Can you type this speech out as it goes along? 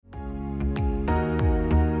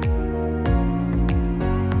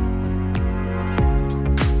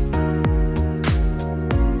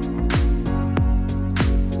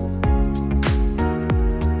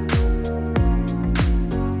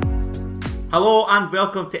Hello and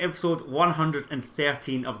welcome to episode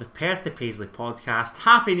 113 of the Perth to Paisley podcast.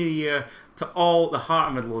 Happy New Year to all the Heart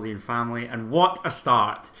and Midlothian family, and what a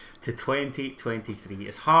start to 2023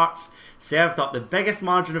 as Hearts served up the biggest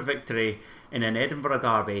margin of victory in an Edinburgh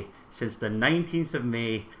derby since the 19th of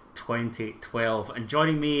May 2012. And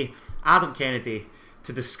joining me, Adam Kennedy,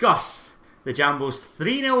 to discuss the Jambos'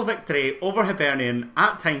 3-0 victory over Hibernian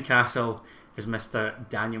at Tynecastle is Mr.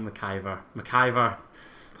 Daniel McIver. McIver,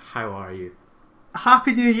 how are you?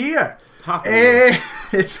 Happy New Year! Happy New Year.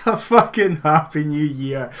 It's a fucking Happy New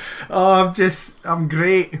Year. Oh, I'm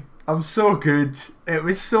great. I'm so good. It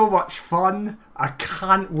was so much fun. I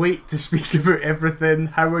can't wait to speak about everything.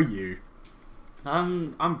 How are you?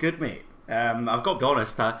 I'm good, mate. I've got to be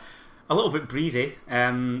honest, a little bit breezy.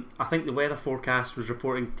 I think the weather forecast was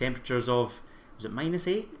reporting temperatures of, was it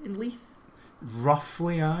 -8 in Leith?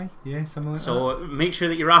 Roughly, aye. Yeah, something like that. So make sure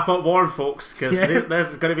that you wrap up warm, folks, because this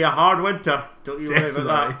is going to be a hard winter. Don't you worry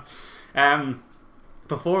about that.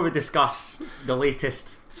 Before we discuss the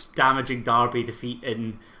latest damaging derby defeat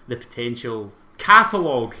in the potential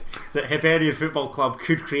catalogue that Hibernian Football Club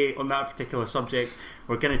could create on that particular subject,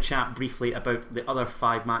 we're going to chat briefly about the other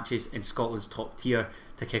 5 matches in Scotland's top tier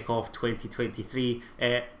to kick off 2023.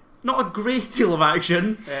 Not a great deal of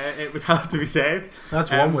action, it would have to be said.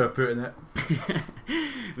 That's one way of putting it.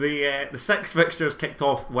 The 6 fixtures kicked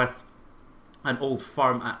off with an Old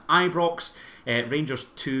Firm at Ibrox, Rangers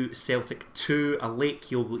 2, Celtic 2, a late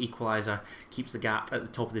Kyogo equaliser keeps the gap at the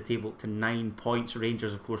top of the table to 9 points.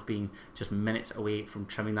 Rangers, of course, being just minutes away from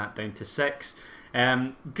trimming that down to 6.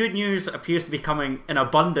 Good news appears to be coming in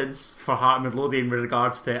abundance for Heart and Midlothian with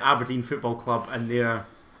regards to Aberdeen Football Club and their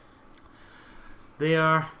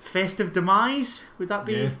festive demise. Would that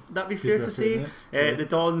be fair to say? The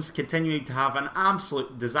Dons continuing to have an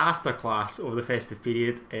absolute disaster class over the festive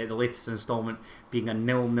period. The latest instalment being a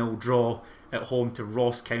 0-0 draw at home to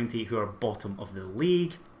Ross County, who are bottom of the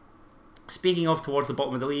league. Speaking of towards the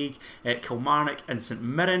bottom of the league, Kilmarnock and St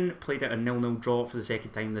Mirren played out a 0-0 draw for the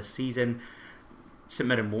second time this season. St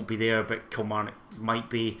Mirren won't be there, but Kilmarnock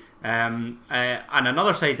might be. And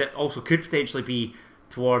another side that also could potentially be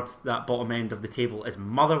towards that bottom end of the table is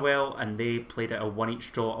Motherwell, and they played out a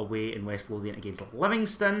 1-1 draw away in West Lothian against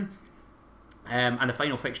Livingston. And the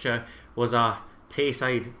final fixture was a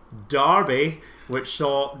Tayside derby, which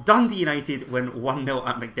saw Dundee United win 1-0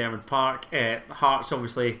 at McDermott Park. Hearts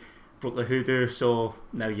obviously broke their hoodoo, so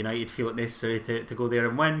now United feel it necessary to go there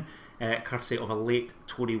and win, courtesy of a late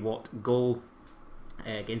Tory Watt goal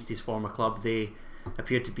against his former club. They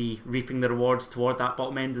appear to be reaping the rewards toward that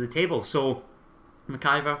bottom end of the table. So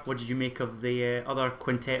McIver, what did you make of the other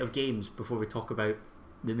quintet of games before we talk about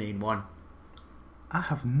the main one? I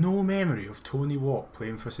have no memory of Tony Watt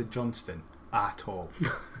playing for St Johnstone at all.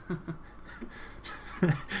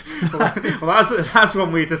 well, that's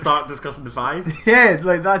one way to start discussing the 5. Yeah,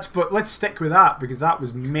 but let's stick with that because that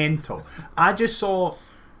was mental. I just saw,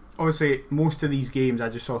 obviously, most of these games I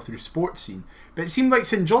just saw through Sports Scene, but it seemed like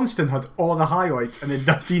St Johnstone had all the highlights and then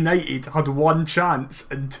Dundee United had one chance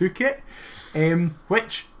and took it.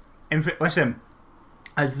 Which, in fact, listen,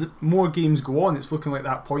 as the more games go on, it's looking like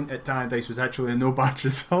that point at Tannadice was actually a no bad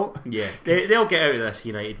result. Yeah, they'll get out of this,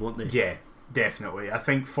 United, won't they? Yeah, definitely. I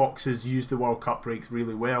think Fox has used the World Cup break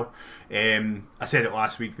really well. I said it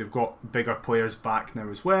last week, they've got bigger players back now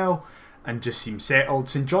as well and just seem settled.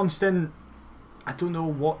 St Johnstone, I don't know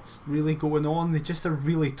what's really going on. They just are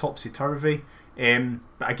really topsy-turvy.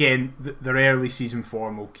 But again, their early season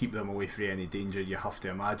form will keep them away from any danger, you have to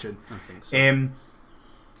imagine. I think so.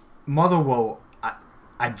 Motherwell,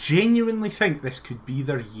 I genuinely think this could be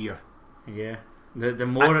their year. Yeah, the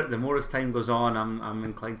more as time goes on, I'm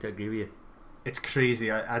inclined to agree with you. It's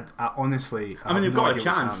crazy. I honestly, I mean, they've got a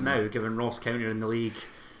chance now, given Ross County are in the league.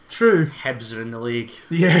 True. Hibs are in the league.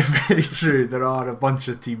 Yeah, very true. There are a bunch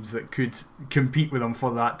of teams that could compete with them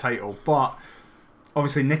for that title, but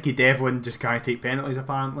obviously Nicky Devlin just can't take penalties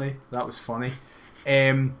apparently. That was funny.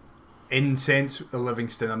 In sense of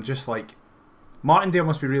Livingston, I'm just like, Martindale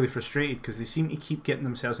must be really frustrated because they seem to keep getting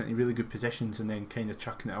themselves into really good positions and then kind of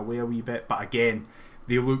chucking it away a wee bit. But again,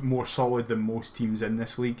 they look more solid than most teams in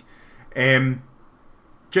this league. Jim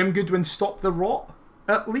Goodwin stopped the rot,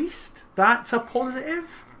 at least. That's a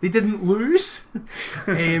positive. They didn't lose.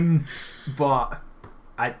 But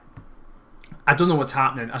I don't know what's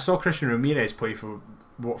happening. I saw Christian Ramirez play for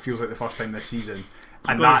what feels like the first time this season,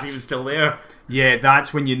 and that's even still there. Yeah,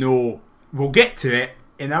 that's when you know we'll get to it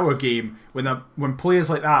in our game when players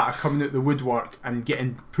like that are coming out the woodwork and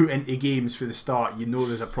getting put into games for the start. You know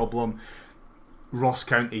there's a problem. Ross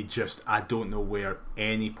County just, I don't know where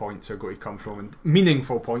any points are going to come from, and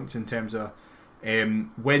meaningful points in terms of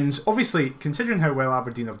Wins, obviously, considering how well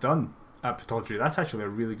Aberdeen have done at Pittodrie, that's actually a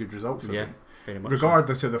really good result for them, very much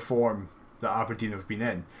regardless of the form that Aberdeen have been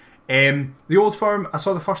in. The Old Firm, I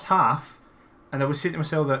saw the first half, and I was saying to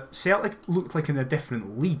myself that Celtic looked like in a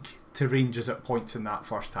different league to Rangers at points in that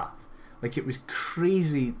first half. Like, it was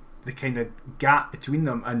crazy, the kind of gap between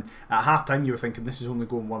them, and at half time you were thinking this is only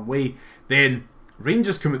going one way. Then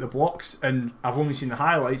Rangers come at the blocks, and I've only seen the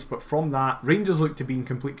highlights, but from that, Rangers looked to be in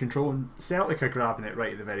complete control, and Celtic are grabbing it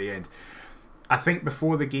right at the very end. I think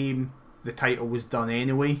before the game, the title was done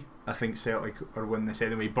anyway. I think Celtic are winning this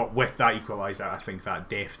anyway, but with that equaliser, I think that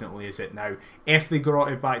definitely is it now. If they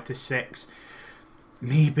got it back to 6,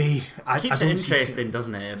 maybe. It keeps it interesting,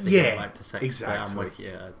 doesn't it, if they get it back to 6? Exactly. I'm with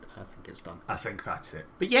you. I think it's done. I think that's it.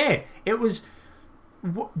 But yeah, it was...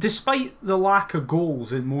 Despite the lack of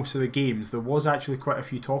goals in most of the games, there was actually quite a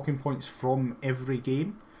few talking points from every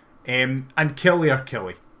game. And Killy or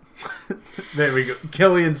Killy. There we go.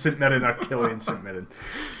 Killy and St Mirren are Killy and St Mirren.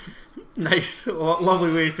 Nice.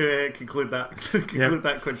 Lovely way to conclude that.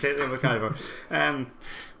 That quintet of McIver.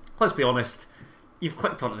 Let's be honest. You've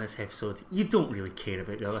clicked onto this episode. You don't really care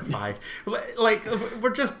about the other 5. Like, we're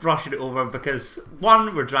just brushing it over because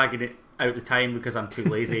 1, we're dragging it out the time because I'm too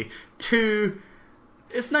lazy. 2,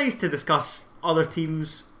 it's nice to discuss other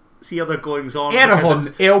teams, see other goings on.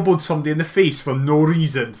 Erehon elbowed somebody in the face for no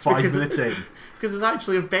reason 5 minutes in. Because it's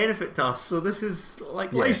actually of benefit to us. So this is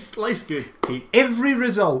like life's good. Every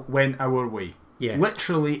result went our way. Yeah.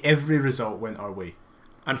 Literally every result went our way.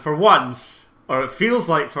 And for once, or it feels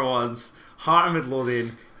like for once, Heart of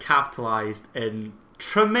Midlothian capitalised in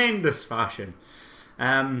tremendous fashion.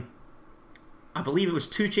 I believe it was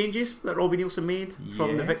 2 changes that Robbie Nielsen made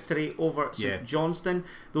from the victory over St Johnstone.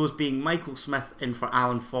 Those being Michael Smith in for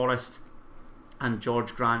Alan Forrest and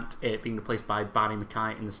George Grant being replaced by Barry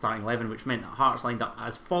Mackay in the starting 11, which meant that Hearts lined up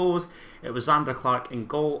as follows. It was Xander Clark in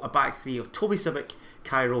goal, a back 3 of Toby Sibic,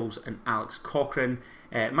 Kai Rolls and Alex Cochrane.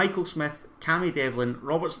 Michael Smith, Cammy Devlin,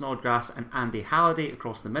 Robert Snodgrass and Andy Halliday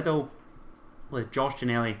across the middle, with Josh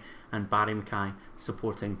Ginnelly and Barry Mackay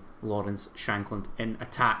supporting Lawrence Shankland in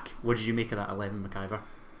attack. What did you make of that 11, McIver?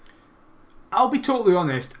 I'll be totally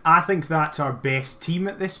honest, I think that's our best team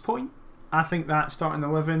at this point. I think that starting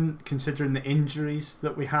 11, considering the injuries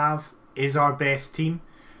that we have, is our best team.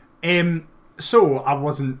 So I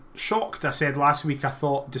wasn't shocked. I said last week I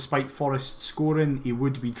thought despite Forrest scoring he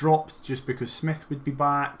would be dropped just because Smith would be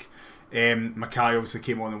back. Mackay obviously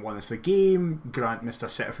came on and won us the game. Grant missed a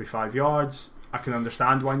set for 5 yards. I can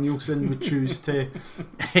understand why Nielsen would choose to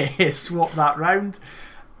swap that round.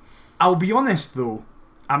 I'll be honest though,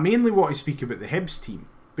 I mainly want to speak about the Hibs team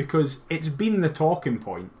because it's been the talking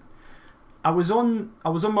point. I was on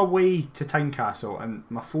my way to Tynecastle and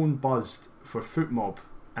my phone buzzed for FootMob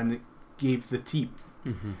and it gave the team.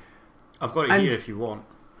 Mm-hmm. I've got it here if you want.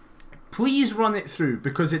 Please run it through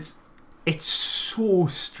because it's so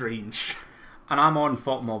strange. And I'm on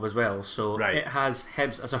FootMob as well, so it has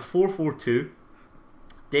Hibs as a 4-4-2,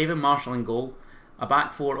 David Marshall in goal, a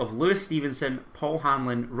back 4 of Lewis Stevenson, Paul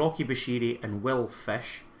Hanlon, Rocky Bashiri and Will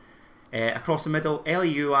Fish. Across the middle, Ellie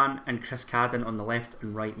Yuan and Chris Cadden on the left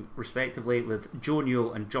and right respectively, with Joe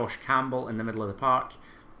Newell and Josh Campbell in the middle of the park,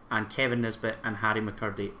 and Kevin Nisbet and Harry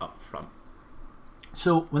McCurdy up front.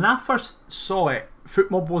 So when I first saw it,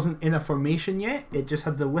 FootMob wasn't in a formation yet, it just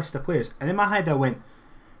had the list of players, and in my head I went,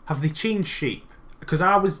 have they changed shape? Because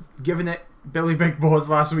I was giving it Billy Big Balls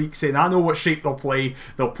last week saying I know what shape they'll play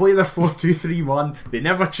their 4-2-3-1, they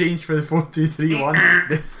never changed for the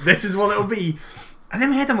 4-2-3-1, this is what it'll be. And in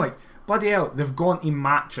my head I'm like, bloody hell, they've gone to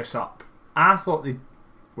match us up. I thought they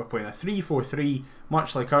were playing a 3-4-3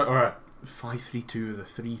 much like or a 5-3-2 or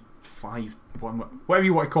the 3-5-1, whatever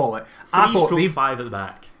you want to call it. 3-5 at the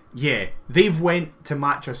back. Yeah, they've went to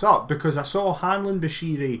match us up because I saw Hanlon,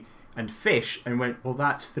 Bashiri and Fish and went, well,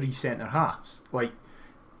 that's 3 centre halves. Like,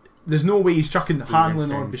 there's no way he's chucking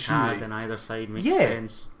Hanlon or Bashiri. On either side makes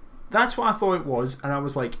sense. That's what I thought it was, and I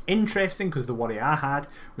was like, interesting, because the worry I had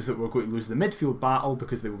was that we were going to lose the midfield battle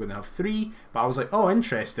because they were going to have 3, but I was like, oh,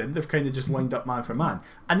 interesting, they've kind of just lined up man for man.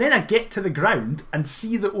 And then I get to the ground and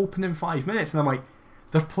see the opening 5 minutes, and I'm like,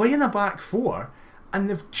 they're playing a back 4, and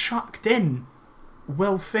they've chucked in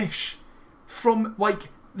Will Fish from, like,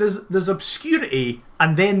 there's obscurity,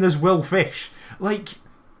 and then there's Will Fish. Like,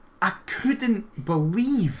 I couldn't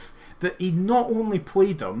believe that he not only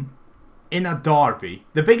played him in a derby,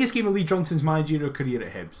 the biggest game of Lee Johnson's managerial career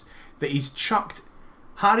at Hibs, that he's chucked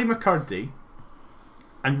Harry McCurdy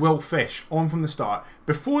and Will Fish on from the start.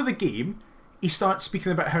 Before the game, he starts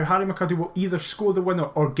speaking about how Harry McCurdy will either score the winner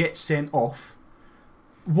or get sent off.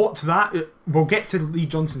 what's that? We'll get to Lee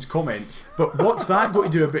Johnson's comments, but what's that got to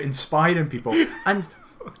do about inspiring people? And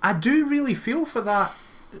I do really feel for that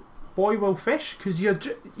boy Will Fish, because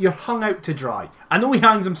you're hung out to dry. I know he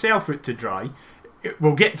hangs himself out to dry.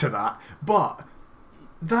 We'll get to that, but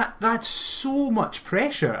that's so much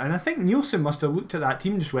pressure. And I think Nielsen must have looked at that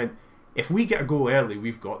team and just went, if we get a goal early,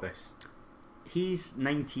 we've got this. He's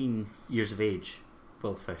 19 years of age,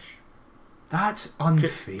 Will Fish. That's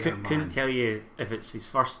unfair, man. Couldn't tell you if it's his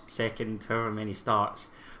first, second, however many starts.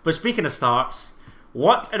 But speaking of starts,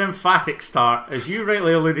 what an emphatic start, as you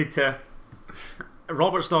rightly alluded to.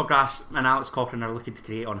 Robert Snodgrass and Alex Cochrane are looking to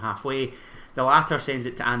create on halfway. The latter sends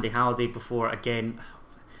it to Andy Halliday before, again,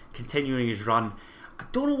 continuing his run. I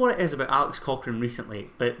don't know what it is about Alex Cochrane recently,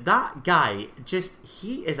 but that guy,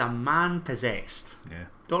 he is a man possessed. Yeah.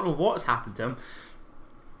 Don't know what's happened to him.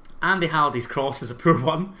 Andy Halliday's cross is a poor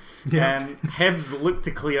one. Yeah. Hibs look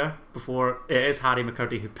to clear before it is Harry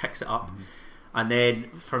McCurdy who picks it up. Mm-hmm. And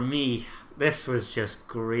then, for me, this was just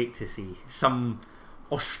great to see. Some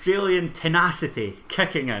Australian tenacity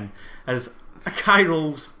kicking in as Akai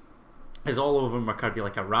rolls is all over McCurdy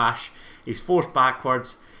like a rash. He's forced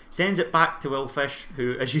backwards, sends it back to Will Fish,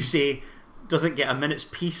 who, as you say, doesn't get a minute's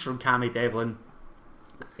peace from Cammy Devlin.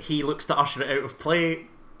 He looks to usher it out of play.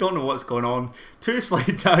 Don't know what's going on. 2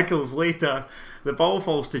 slide tackles later, the ball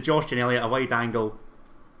falls to Josh Ginnelly at a wide angle,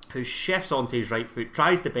 who shifts onto his right foot,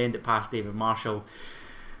 tries to bend it past David Marshall,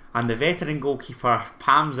 and the veteran goalkeeper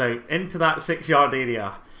pams out into that 6-yard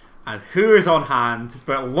area. And who is on hand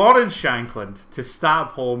but Lawrence Shankland to stab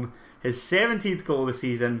home his 17th goal of the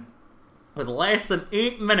season with less than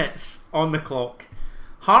 8 minutes on the clock.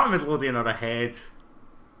 Heart and Midlothian are ahead.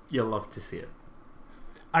 You'll love to see it.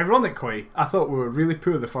 Ironically, I thought we were really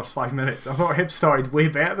poor the first 5 minutes. I thought Hibs started way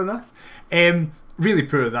better than us. Really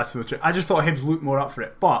poor, that's no truth. I just thought Hibs looked more up for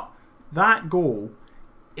it. But that goal,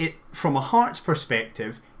 it from a Hearts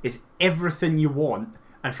perspective, is everything you want,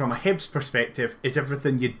 and from a Hibs perspective, is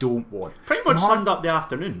everything you don't want. Pretty much summed up the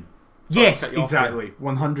afternoon. Yes, exactly.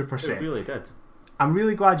 100%. It really did. I'm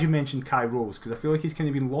really glad you mentioned Kai Rose, because I feel like he's kind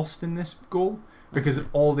of been lost in this goal, because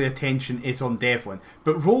all the attention is on Devlin.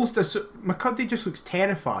 But Rolls does. McCurdy just looks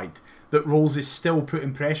terrified that Rolls is still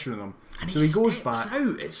putting pressure on him. And so he goes back.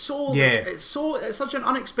 Out. It's such an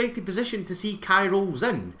unexpected position to see Kai Rolls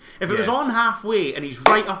in. If it was on halfway and he's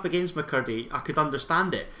right up against McCurdy, I could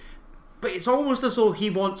understand it. But it's almost as though he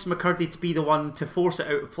wants McCurdy to be the one to force it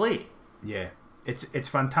out of play. Yeah, it's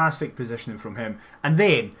fantastic positioning from him. And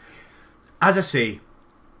then, as I say,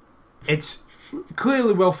 it's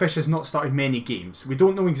clearly Will Fish has not started many games. We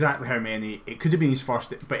don't know exactly how many. It could have been his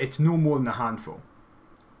first, but it's no more than a handful.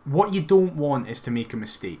 What you don't want is to make a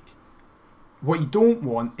mistake. What you don't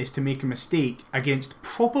want is to make a mistake against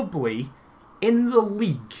probably, in the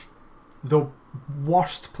league, the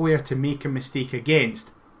worst player to make a mistake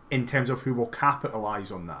against in terms of who will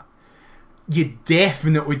capitalise on that. You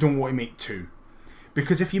definitely don't want to make 2.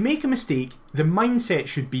 Because if you make a mistake, the mindset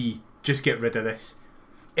should be, just get rid of this.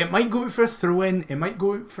 It might go out for a throw-in, it might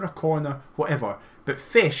go out for a corner, whatever. But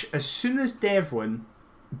Fish, as soon as Devlin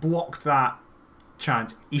blocked that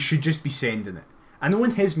chance, he should just be sending it. I know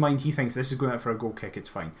in his mind he thinks this is going out for a goal kick, it's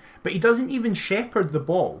fine. But he doesn't even shepherd the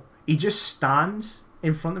ball. He just stands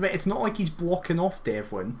in front of it. It's not like he's blocking off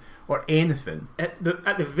Devlin or anything. At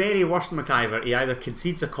the very worst McIver, he either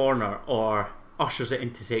concedes a corner or ushers it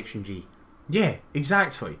into Section G. Yeah,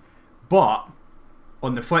 exactly. But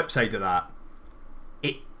on the flip side of that,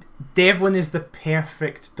 Devlin is the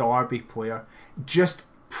perfect Derby player. Just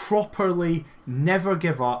properly never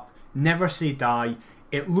give up, never say die.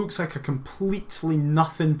 It looks like a completely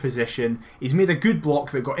nothing position. He's made a good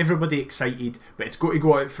block that got everybody excited, but it's got to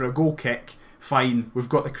go out for a goal kick. Fine, we've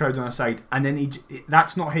got the crowd on our side. And then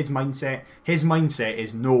that's not his mindset. His mindset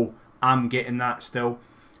is, no, I'm getting that still.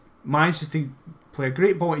 Manages to play a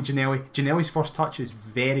great ball to Ginnelly. Ginnelly's first touch is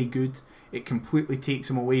very good. It completely takes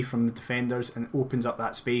him away from the defenders and opens up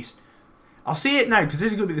that space. I'll say it now because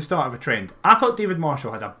this is going to be the start of a trend. I thought David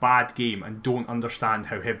Marshall had a bad game and don't understand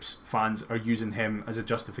how Hibs fans are using him as a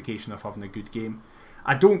justification of having a good game.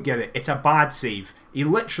 I don't get it. It's a bad save. He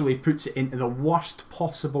literally puts it into the worst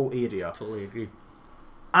possible area. Totally agree.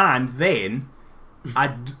 And then,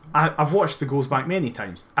 I've watched the goals back many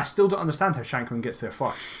times. I still don't understand how Shanklin gets there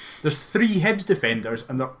first. There's 3 Hibs defenders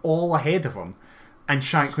and they're all ahead of him. And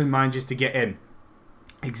Shanklin manages to get in.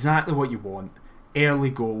 Exactly what you want. Early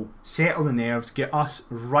goal, settle the nerves, get us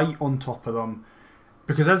right on top of them.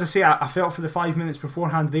 Because as I say, I felt for the 5 minutes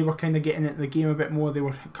beforehand they were kind of getting into the game a bit more. They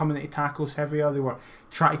were coming into tackles heavier. They were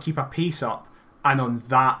trying to keep a pace up. And on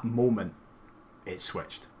that moment, it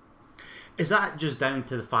switched. Is that just down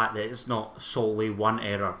to the fact that it's not solely one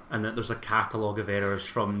error and that there's a catalogue of errors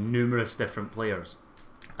from numerous different players?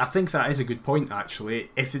 I think that is a good point, actually.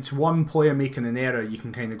 If it's one player making an error, you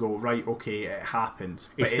can kind of go, right, okay, it happens.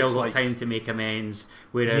 He's still got time to make amends,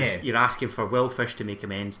 whereas you're asking for Will Fish to make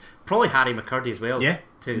amends. Probably Harry McCurdy as well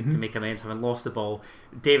to make amends, having lost the ball.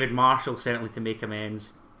 David Marshall certainly to make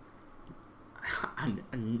amends. And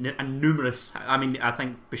numerous, I mean, I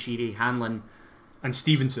think Bashiri, Hanlon... And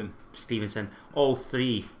Stevenson, all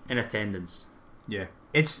three in attendance. Yeah.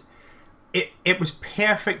 It was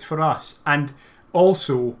perfect for us, and...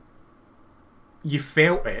 Also, you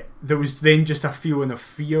felt it. There was then just a feeling of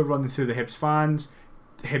fear running through the Hibs fans.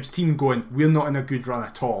 The Hibs team going, we're not in a good run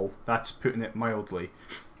at all. That's putting it mildly.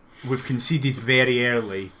 We've conceded very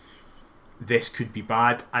early. This could be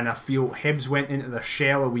bad. And I feel Hibs went into their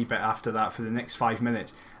shell a wee bit after that for the next 5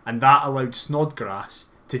 minutes. And that allowed Snodgrass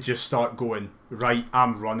to just start going, right,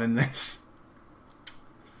 I'm running this.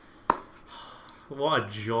 What a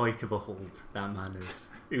joy to behold that man is.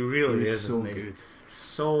 He really is, so isn't he? Good.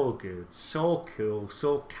 So good, so cool,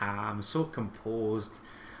 so calm, so composed.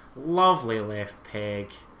 Lovely left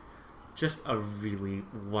peg. Just a really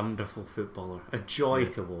wonderful footballer. A joy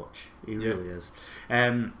to watch. He really is.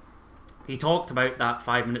 He talked about that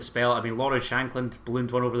 5 minute spell. I mean, Lawrence Shankland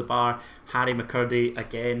ballooned one over the bar. Harry McCurdy,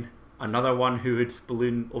 again, another one who would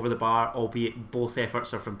balloon over the bar, albeit both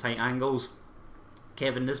efforts are from tight angles.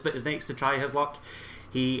 Kevin Nisbet is next to try his luck.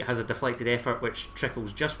 He has a deflected effort which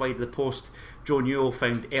trickles just wide of the post. Joe Newell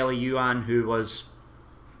found Eli Yuan, who was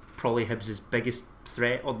probably Hibs' biggest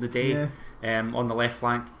threat on the day, on the left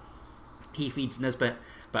flank. He feeds Nisbet,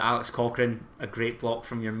 but Alex Cochrane, a great block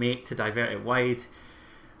from your mate to divert it wide.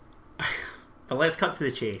 But let's cut to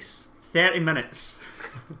the chase. 30 minutes.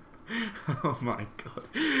 Oh my god.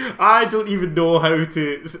 I don't even know how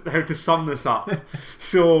to sum this up.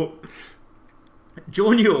 So,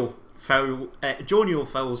 Joe Newell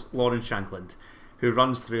fouls Lawrence Shankland, who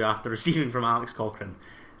runs through after receiving from Alex Cochrane.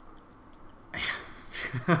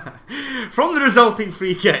 From the resulting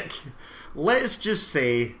free kick, let's just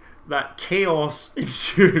say that chaos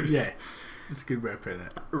ensues. Yeah, that's a good way of putting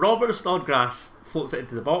it. Robert Snodgrass floats it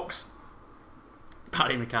into the box.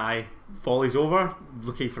 Paddy Mackay volleys over,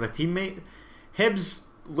 looking for a teammate. Hibs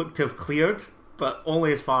look to have cleared, but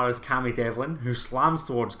only as far as Cammy Devlin, who slams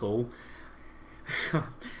towards goal.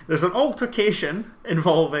 There's an altercation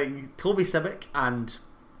involving Toby Sibbick and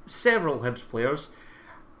several Hibs players.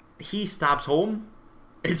 He stabs home.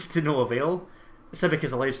 It's to no avail. Sibbick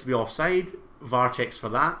is alleged to be offside. VAR checks for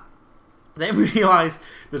that. Then we realise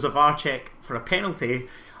there's a VAR check for a penalty.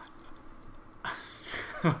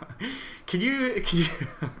 Can you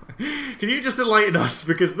just enlighten us,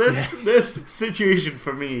 because this situation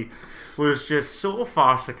for me was just so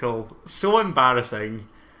farcical, so embarrassing.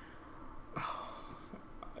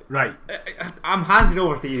 Right. I'm handing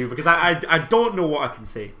over to you because I don't know what I can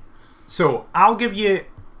say. So I'll give you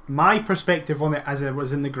my perspective on it as I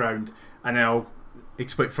was in the ground, and I'll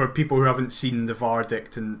explain for people who haven't seen the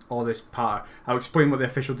verdict and all this part. I'll explain what the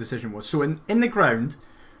official decision was. So in the ground,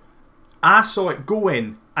 I saw it go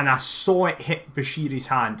in and I saw it hit Bashiri's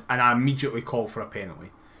hand, and I immediately called for a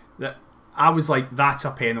penalty. That I was like, that's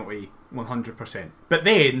a penalty, 100%. But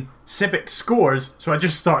then Sibbick scores, so I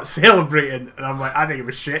just start celebrating, and I'm like, I think it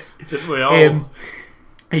was shit. Didn't we all?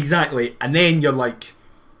 Exactly. And then you're like,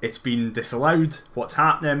 it's been disallowed. What's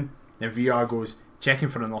happening? Then VR goes checking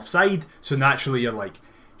for an offside. So naturally you're like,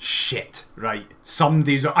 shit, right?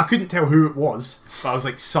 Somebody's. I couldn't tell who it was, but I was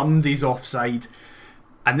like, somebody's offside.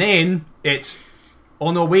 And then it's,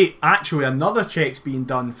 oh no, wait, actually another check's being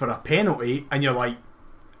done for a penalty, and you're like,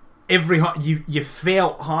 you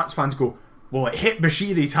felt Hearts fans go, well, it hit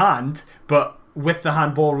Bashiri's hand, but with the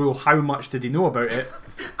handball rule, how much did he know about it?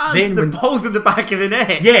 And then the ball's in the back of the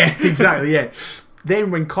net. Yeah, exactly, yeah.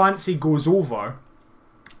 Then when Clancy goes over,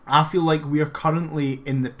 I feel like we are currently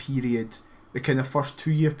in the period, the kind of first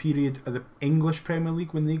 2-year period of the English Premier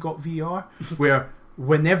League when they got VR, where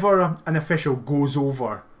whenever an official goes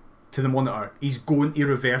over to the monitor, he's going to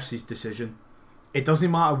reverse his decision. It doesn't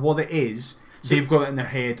matter what it is. So they've got it in their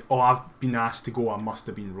head, oh, I've been asked to go, I must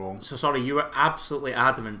have been wrong. So sorry, you were absolutely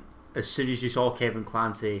adamant as soon as you saw Kevin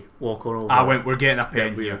Clancy walk on over. I went, we're getting a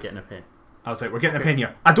pen we here. were getting a pen. I was like, we're getting a pen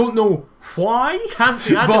here. I don't know why. Can't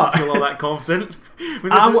say I didn't feel all that confident.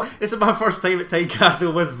 This is my first time at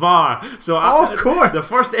Tynecastle with VAR. So of course. The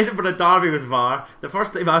first Edinburgh derby with VAR. The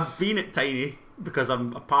first time I've been at Tiny, because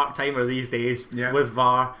I'm a part-timer these days, with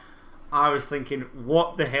VAR. I was thinking,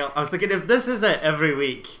 what the hell? I was thinking, if this is it every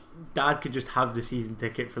week, Dad could just have the season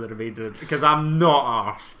ticket for the remainder of it, because I'm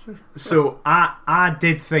not arsed. So I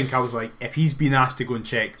did think, I was like, if he's been asked to go and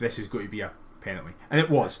check, this is going to be a penalty. And it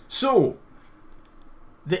was. So,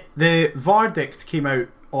 the verdict came out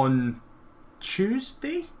on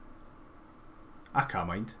Tuesday? I can't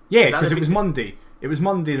mind. Yeah, because it was Monday. It was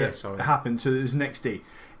Monday that it happened, so it was the next day.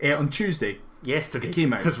 On Tuesday. Yesterday. It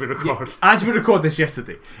came out. As we record. Yeah, as we record this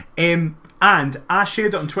yesterday. And I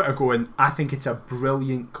shared it on Twitter going, I think it's a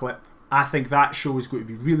brilliant clip. I think that show is going to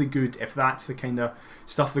be really good if that's the kind of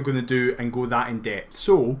stuff they're going to do and go that in depth.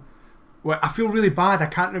 So, I feel really bad. I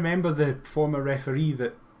can't remember the former referee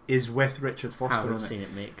that is with Richard Foster on it. Haven't seen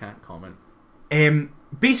it, mate. Can't comment.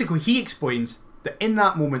 Basically, he explains that in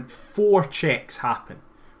that moment, 4 checks happen,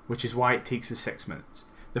 which is why it takes us 6 minutes.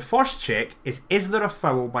 The first check is there a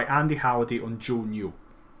foul by Andy Halliday on Joe Newell?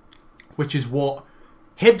 Which is what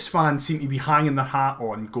Hibs fans seem to be hanging their hat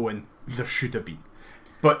on, going, there should have been.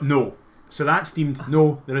 But no. So that's deemed,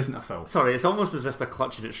 no, there isn't a foul. Sorry, it's almost as if they're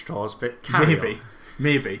clutching at straws, but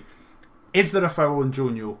Maybe. Is there a foul on Joe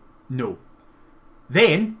Newell? No.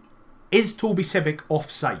 Then, is Toby Sibbick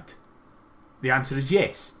offside? The answer is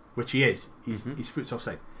yes, which he is. His foot's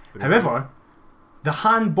offside. However, the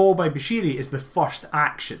handball by Bashiri is the first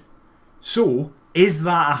action. So, is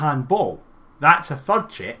that a handball? That's a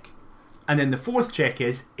third check. And then the fourth check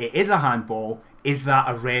is, it is a handball. Is that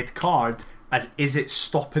a red card? As is it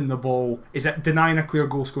stopping the ball? Is it denying a clear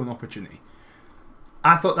goal scoring opportunity?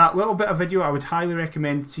 I thought that little bit of video, I would highly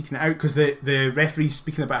recommend seeking it out, because the referee's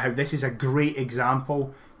speaking about how this is a great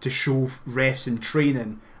example to show refs in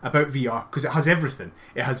training about VR, because it has everything.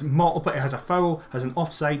 It has multiple, it has a foul, has an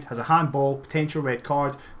offside, has a handball, potential red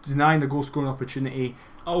card, denying the goal scoring opportunity,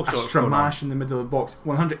 a stramash in the middle of the box.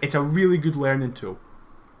 100. It's a really good learning tool.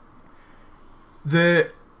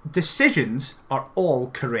 The decisions are all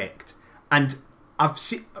correct, and I've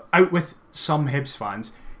seen out with some Hibs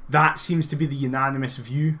fans, that seems to be the unanimous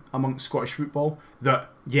view amongst Scottish football, that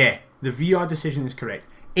yeah, the VR decision is correct.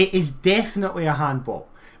 It is definitely a handball.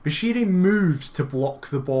 Bashiri moves to block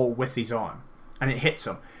the ball with his arm, and it hits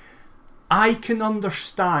him. I can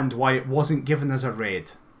understand why it wasn't given as a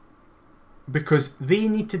red, because they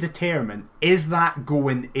need to determine, is that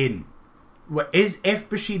going in? If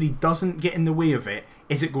Bashiri doesn't get in the way of it,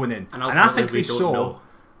 is it going in? And I think they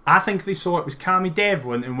saw it was Cammy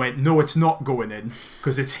Devlin and went, no, it's not going in,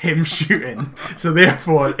 because it's him shooting, so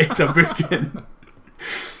therefore it's a booking.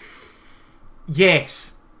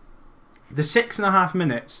 Yes, the 6.5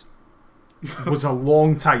 minutes was a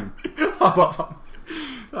long time, but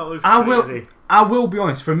that was crazy. I will be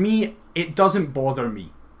honest. For me, it doesn't bother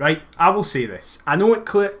me. Right, I will say this. I know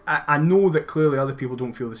I know that clearly other people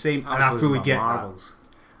don't feel the same, and I fully get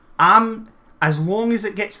that. As long as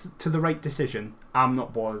it gets to the right decision, I'm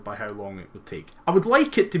not bothered by how long it would take. I would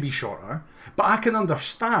like it to be shorter, but I can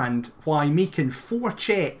understand why making 4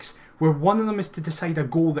 checks, where one of them is to decide a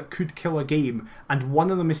goal that could kill a game, and one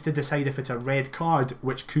of them is to decide if it's a red card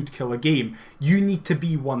which could kill a game, you need to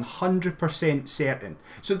be 100% certain.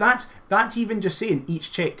 So that's even just saying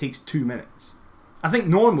each check takes 2 minutes. I think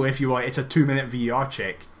normally if you were, it's a 2-minute VR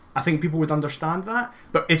check, I think people would understand that,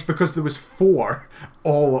 but it's because there was 4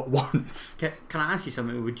 all at once. Can I ask you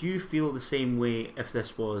something? Would you feel the same way if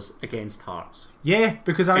this was against Hearts? Yeah,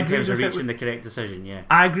 because I agreed with it. In terms of reaching the correct decision, yeah.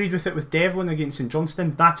 I agreed with it with Devlin against St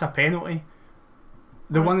Johnstone. That's a penalty.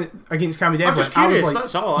 The one against Cammy Devlin, I'm just curious. I was like,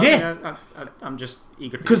 that's all. Yeah, I'm just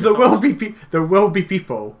eager to. Because there will be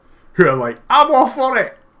people who are like, I'm all for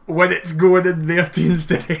it when it's going in their team's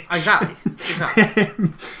direction. Exactly.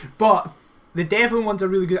 But the Devlin one's are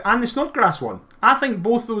really good, and the Snodgrass one. I think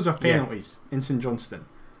both those are penalties in St Johnstone,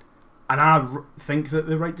 and I think that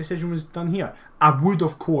the right decision was done here. I would,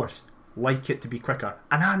 of course, like it to be quicker,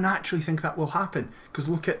 and I naturally think that will happen, because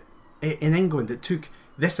look at in England, it took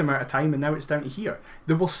this amount of time and now it's down to here.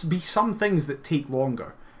 There will be some things that take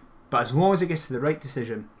longer, but as long as it gets to the right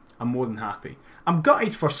decision, I'm more than happy. I'm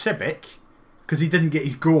gutted for Sibbick because he didn't get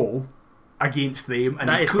his goal against them, and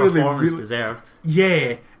that he clearly performance deserved.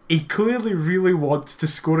 Yeah, he clearly really wants to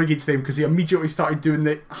score against them, because he immediately started doing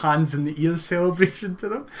the hands in the ears celebration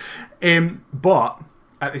to them. But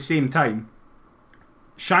at the same time,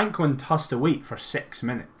 Shankland has to wait for 6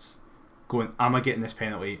 minutes, going, am I getting this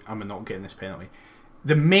penalty? Am I not getting this penalty?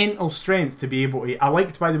 The mental strength to be able to... I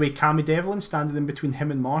liked, by the way, Cammy Devlin standing in between him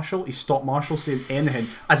and Marshall. He stopped Marshall saying anything,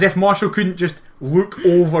 as if Marshall couldn't just look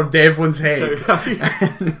over Devlin's head and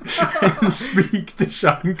speak to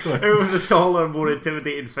Shankland. It was a taller, more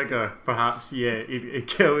intimidating figure, perhaps. Yeah, he'd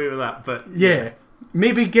get away with that. But yeah.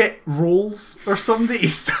 Maybe get Rolls or somebody to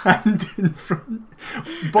stand in front.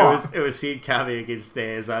 But it was seeing Cammy against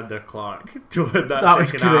Xander Clark to win that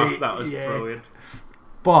second half. That was brilliant.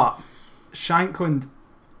 But Shankland,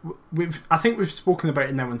 I think we've spoken about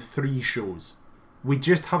it now on 3 shows. We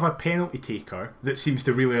just have a penalty taker that seems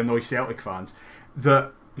to really annoy Celtic fans.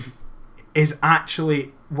 That is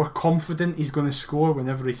actually, we're confident he's going to score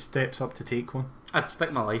whenever he steps up to take one. I'd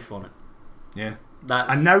stick my life on it. Yeah.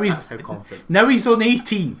 And now that's how confident. Now he's on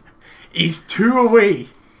 18. He's 2 away.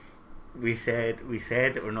 We said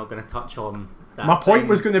that we're not going to touch on that. My point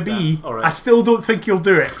was going to be, right. I still don't think he'll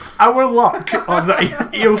do it. Our luck on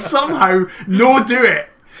that he'll somehow no do it.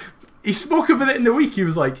 He spoke about it in the week. He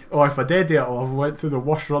was like, "Oh, if I did it, I'll have went through the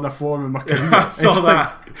worst run of form in my career." I saw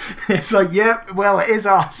that. It's like, yeah, well, it is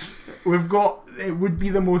us. We've got. It would be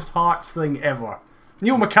the most Hearts thing ever.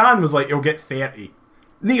 Neil McCann was like, "He'll get 30."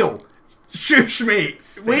 Neil, shush,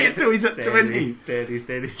 mate. Wait till he's at 20.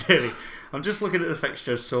 Steady. I'm just looking at the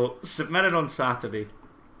fixtures. So St Mirren on Saturday.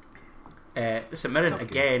 St Mirren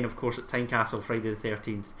again, of course, at Tynecastle Friday the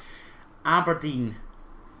 13th. Aberdeen.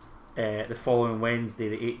 The following Wednesday,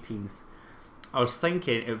 the 18th. I was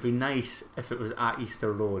thinking it would be nice if it was at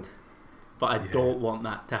Easter Road, but I don't want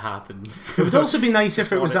that to happen. It would also be nice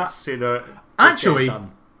if it was at sooner. Actually,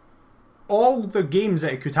 all the games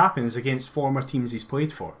that it could happen is against former teams he's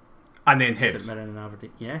played for, and then Hibs. St Mirren and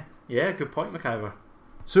Aberdeen. Yeah, good point, McIver.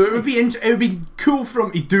 So it would be it would be cool for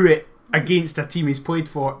him to do it against a team he's played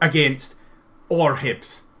for against, or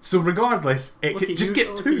Hibs. So regardless, it could just get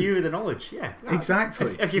 2. Look at you with the knowledge,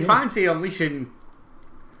 exactly. If you fancy unleashing,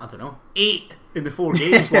 I don't know, 8 in the 4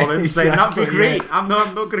 games, Lawrence, then that'd be great. I'm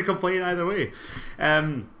not going to complain either way.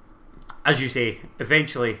 As you say,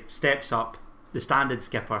 eventually steps up. The standard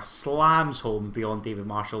skipper slams home beyond David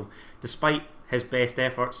Marshall, despite his best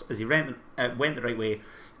efforts as he went the right way.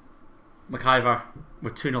 McIver, we're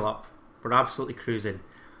 2-0 up. We're absolutely cruising.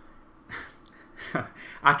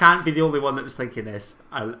 I can't be the only one that was thinking this.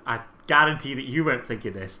 I guarantee that you weren't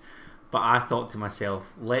thinking this, but I thought to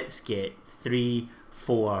myself, let's get 3,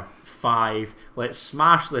 4, 5. Let's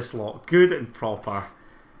smash this lot good and proper.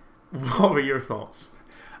 What were your thoughts?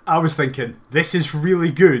 I was thinking, this is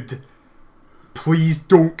really good. Please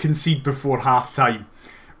don't concede before half time.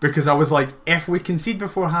 Because I was like, if we concede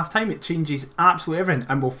before half time, it changes absolutely everything,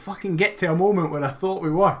 and we'll fucking get to a moment where I thought we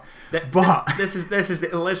were. This is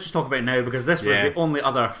let's just talk about it now, because this was the only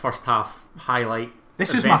other first half highlight.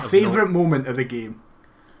 This was my favourite moment of the game.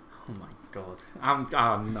 Oh my god!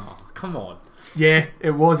 No, come on. Yeah,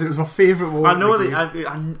 it was. It was my favourite moment. I know that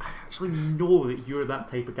I actually know that you're that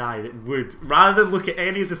type of guy that would, rather than look at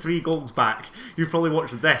any of the 3 goals back, you've probably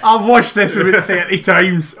watched this. I've watched this about 30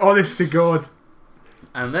 times. Honest to God.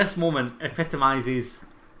 And this moment epitomises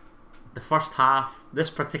the first half, this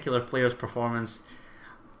particular player's performance.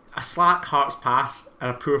 A slack Hearts pass and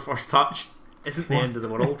a poor first touch isn't the end of the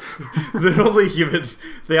world. They're only human.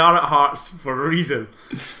 They are at Hearts for a reason.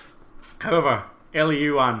 However,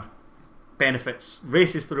 Eliuan benefits,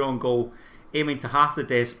 races through on goal, aiming to half the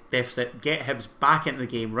deficit, get Hibs back into the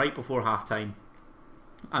game right before half time.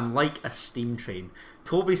 And like a steam train,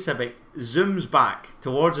 Toby Sibbick zooms back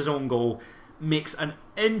towards his own goal, makes an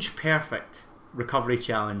inch perfect recovery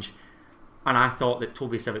challenge, and I thought that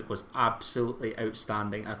Toby Sibbick was absolutely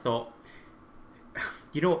outstanding. I thought,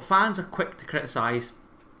 you know, fans are quick to criticise,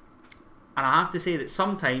 and I have to say that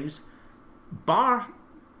sometimes, bar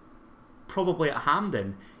probably at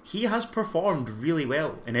Hampden, he has performed really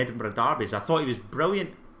well in Edinburgh derbies. I thought he was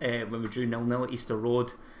brilliant when we drew 0-0 at Easter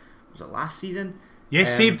Road. Was it last season? Yeah,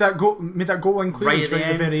 saved that goal, made that goal in clearance right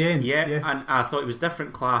at the very end. Yeah, and I thought it was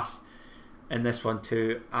different class in this one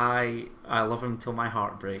too. I love him till my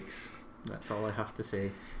heart breaks. That's all I have to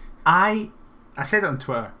say. I said it on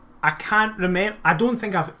Twitter. I can't remember. I don't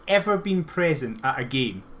think I've ever been present at a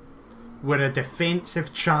game where a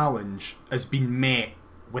defensive challenge has been met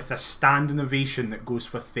with a standing ovation that goes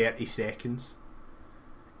for 30 seconds.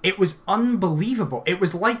 It was unbelievable. It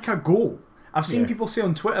was like a goal. I've seen people say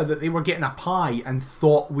on Twitter that they were getting a pie and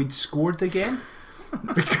thought we'd scored again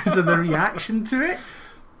because of the reaction to it.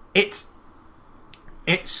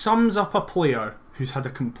 It sums up a player who's had a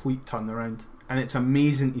complete turnaround, and it's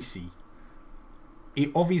amazing to see. He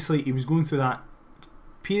was going through that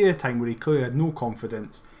period of time where he clearly had no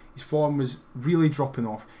confidence. His form was really dropping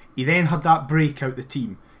off. He then had that break out the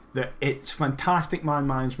team. That it's fantastic man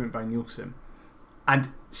management by Nielsen, and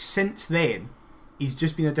since then he's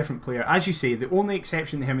just been a different player. As you say, the only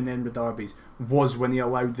exception to him in the Edinburgh derbies was when he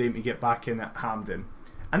allowed them to get back in at Hampden,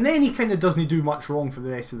 and then he kind of doesn't do much wrong for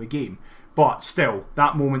the rest of the game. But still,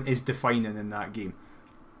 that moment is defining in that game.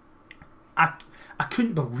 I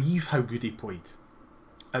couldn't believe how good he played.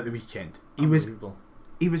 at the weekend. He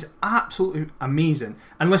was absolutely amazing.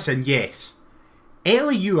 And listen, yes,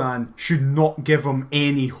 Eli Yuan should not give him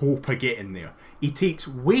any hope of getting there. He takes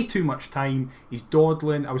way too much time. He's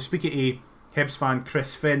dawdling. I was speaking to Hibs fan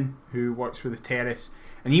Chris Finn, who works with the Terrace,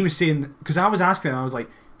 and he was saying, because I was asking him, I was like,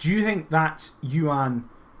 do you think that's Yuan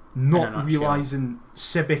not realising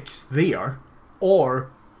Sibic's there,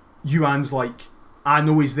 or Yuan's like, I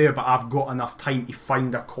know he's there, but I've got enough time to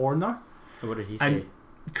find a corner? What did he say? And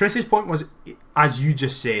Chris's point was, as you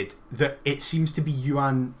just said, that it seems to be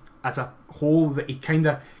Yuan as a whole, that he kind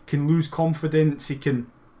of can lose confidence. He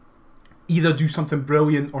can either do something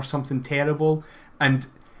brilliant or something terrible, and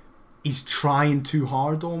he's trying too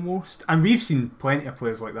hard almost. And we've seen plenty of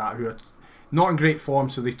players like that who are not in great form,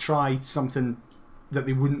 so they try something that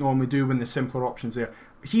they wouldn't normally do when the simpler option's there.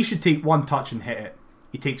 He should take one touch and hit it.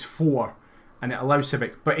 He takes 4, and it allows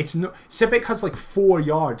Sibic. But it's no, Sibic has like 4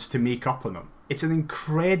 yards to make up on him. It's an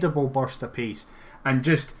incredible burst of pace. And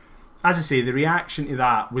just, as I say, the reaction to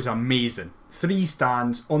that was amazing. 3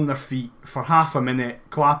 stands on their feet for half a minute,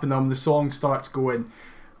 clapping them. The song starts going,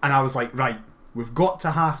 and I was like, right, we've got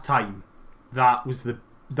to half time. That was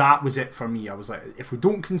it for me. I was like, if we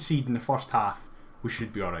don't concede in the first half, we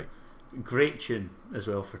should be alright. Great tune as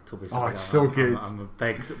well for Toby. Oh, it's so good. I'm a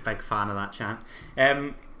big fan of that chant.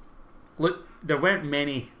 Look, there weren't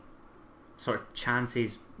many sort of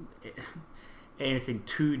chances, anything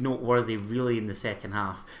too noteworthy really in the second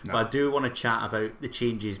half. No. But I do want to chat about the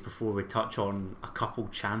changes before we touch on a couple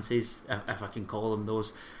chances, if I can call them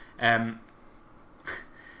those.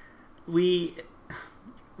 We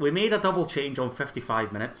made a double change on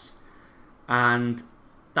 55 minutes, and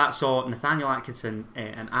that saw Nathaniel Atkinson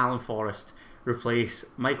and Alan Forrest replace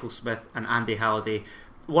Michael Smith and Andy Halliday.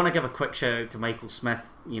 I want to give a quick shout out to Michael Smith.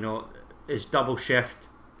 You know, his double shift,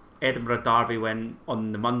 Edinburgh Derby win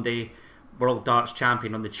on the Monday, World Darts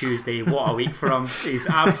Champion on the Tuesday. What a week for him. He's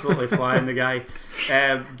absolutely flying, the guy.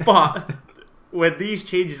 But when these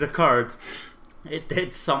changes occurred, it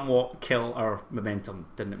did somewhat kill our momentum,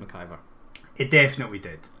 didn't it, McIver? It definitely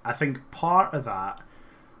did. I think part of that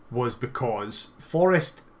was because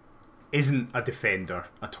Forrest isn't a defender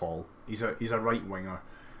at all. He's a right winger.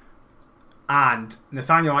 And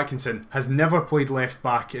Nathaniel Atkinson has never played left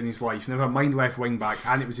back in his life, never mind left wing back,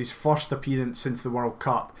 and it was his first appearance since the World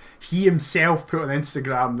Cup. He himself put on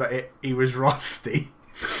Instagram that he was rusty,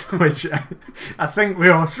 which I think we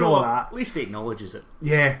all saw that. At least he acknowledges it.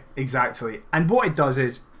 Yeah, exactly. And what it does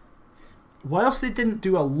is, whilst they didn't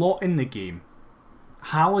do a lot in the game,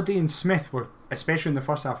 Halliday and Smith were, especially in the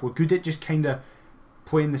first half, were good at just kind of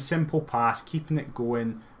playing the simple pass, keeping it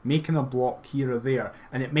going, making a block here or there,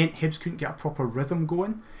 and it meant Hibs couldn't get a proper rhythm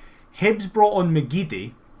going. Hibs brought on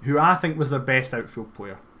McGeady, who I think was their best outfield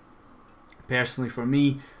player. Personally, for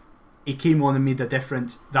me, he came on and made a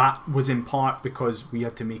difference. That was in part because we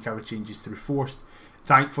had to make our changes through Forced.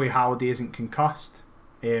 Thankfully, Halliday isn't concussed,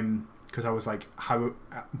 because I was like,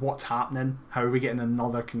 what's happening? How are we getting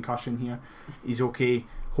another concussion here? He's okay.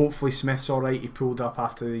 Hopefully Smith's alright. He pulled up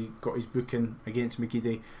after he got his booking against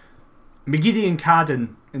McGeady. McGeady and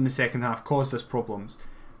Cadden in the second half caused us problems.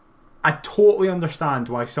 I totally understand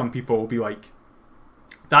why some people will be like,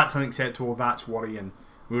 that's unacceptable, that's worrying,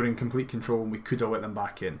 we were in complete control and we could have let them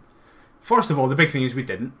back in. First of all, the big thing is we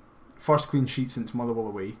didn't. First clean sheet since Motherwell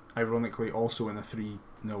away, ironically also in a 3-0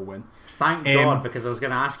 win. Thank God, because I was going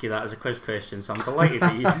to ask you that as a quiz question, so I'm delighted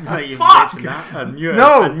that you mentioned that. I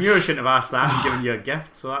knew I shouldn't have asked that and given you a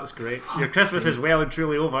gift, so that's great. Your Christmas is well and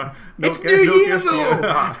truly over. It's New Year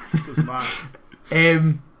though! Doesn't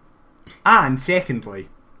matter. And secondly,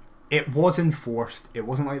 it was enforced. It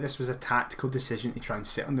wasn't like this was a tactical decision to try and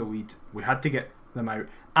sit on the lead. We had to get them out,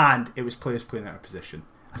 and it was players playing out of position.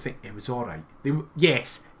 I think it was alright.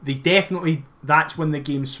 They definitely, that's when the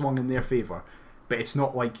game swung in their favour, but it's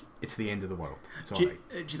not like it's the end of the world. It's alright.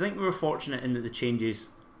 Do you think we were fortunate in that the changes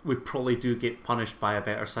would probably do get punished by a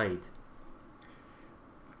better side?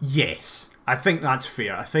 Yes, I think that's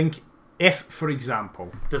fair. I think if, for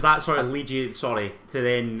example... Does that sort of lead you, to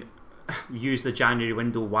then use the January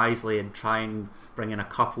window wisely and try and bring in a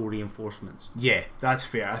couple reinforcements? Yeah, that's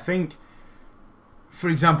fair. I think, for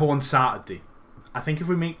example, on Saturday, I think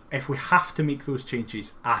if we have to make those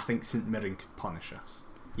changes, I think St Mirren could punish us.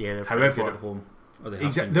 Yeah, they're pretty good at home. Or they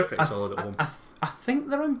have been pretty solid at home. I think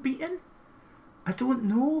they're unbeaten. I don't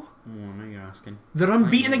know. Now you're asking. They're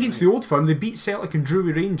unbeaten against the Old Firm. They beat Celtic and drew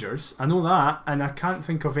with Rangers. I know that, and I can't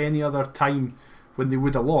think of any other time when they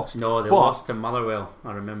would have lost. No, they lost to Motherwell.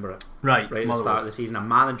 I remember it. Right at the start of the season, a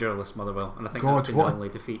managerless Motherwell, and I think that's been the only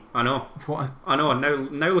defeat. I know. I know.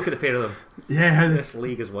 Now look at the pair of them. Yeah, this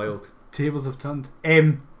league is wild. Tables have turned.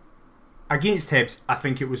 against Hibs, I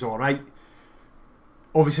think it was alright.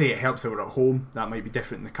 Obviously, it helps that we're at home. That might be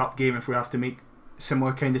different in the cup game if we have to make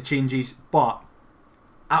similar kind of changes. But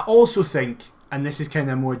I also think, and this is kind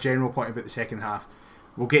of a more general point about the second half,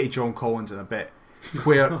 we'll get to John Collins in a bit,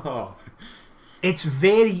 where it's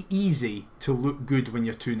very easy to look good when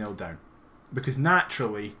you're 2-0 down. Because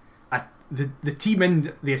naturally, the team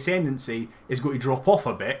in the ascendancy is going to drop off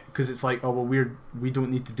a bit, because it's like, oh, well, we don't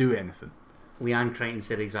need to do anything. Leanne Crichton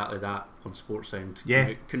said exactly that on Sports Sound.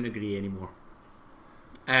 Yeah. Couldn't agree anymore.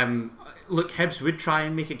 Look, Hibs would try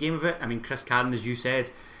and make a game of it. I mean, Chris Cadden, as you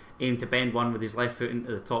said, aimed to bend one with his left foot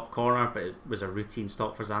into the top corner, but it was a routine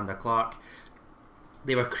stop for Xander Clark.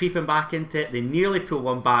 They were creeping back into it. They nearly pulled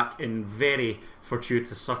one back in very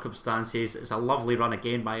fortuitous circumstances. It's a lovely run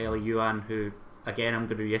again by Eli Yuan, who, again, I'm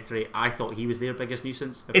going to reiterate, I thought he was their biggest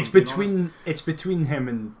nuisance. It's between him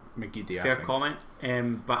and McGeady. Fair comment.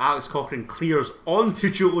 But Alex Cochrane clears onto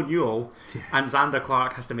Joe Newell, and Xander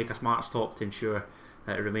Clark has to make a smart stop to ensure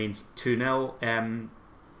that it remains 2-0.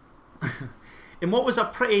 In what was a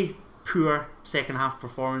pretty poor second half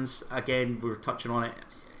performance, again, we were touching on it,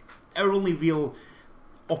 our only real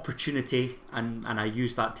opportunity, and I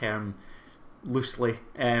use that term loosely,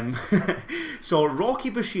 so Rocky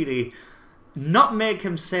Bashiri nutmeg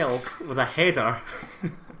himself with a header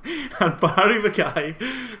and Barry Mackay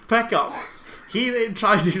pick up. He then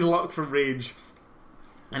tries his luck from range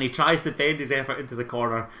and he tries to bend his effort into the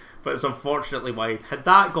corner, but it's unfortunately wide. Had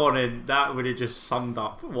that gone in, that would have just summed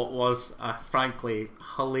up what was a frankly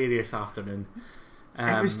hilarious afternoon.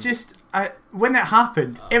 It was just when it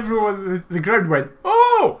happened, everyone the ground went,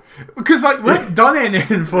 oh, because like we hadn't done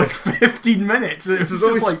anything for like 15 minutes. It was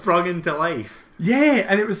just like sprung into life. Yeah,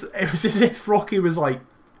 and it was as if Rocky was like,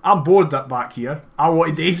 I'm bored that back here. I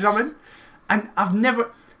want to do something, and I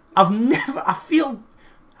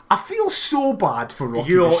feel so bad for Rocky.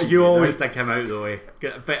 You always dig him out the way,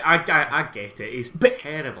 but I get it. He's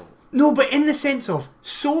terrible. No, but in the sense of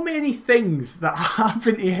so many things that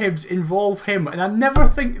happen to Hibs involve him, and I never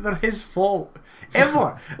think they're his fault.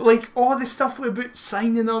 Ever. Like all the stuff about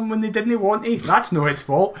signing them when they didn't want to, that's not his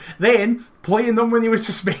fault. Then playing them when he was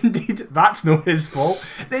suspended, that's not his fault.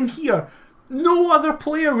 Then here, no other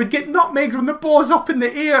player would get nutmegged when the ball's up in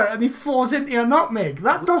the air and he falls into a nutmeg.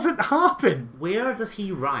 That doesn't happen. Where does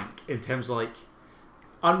he rank in terms of like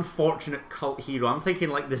unfortunate cult hero? I'm thinking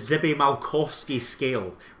like the Zibby Malkowski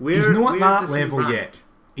scale. He's not at that level yet.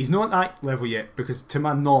 He's not at that level yet because, to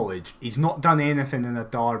my knowledge, he's not done anything in a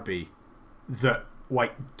derby that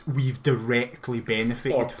like we've directly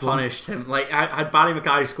benefited or punished him. Like had Barry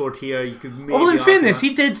Mackay scored here, you could maybe. Well, in fairness,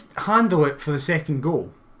 he did handle it for the second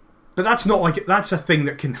goal, but that's not like that's a thing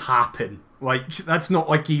that can happen. Like that's not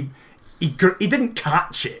like he didn't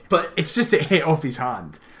catch it, but it's just it hit off his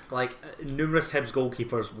hand. Like numerous Hibs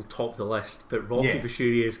goalkeepers will top the list, but Rocky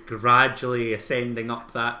Bashiri is gradually ascending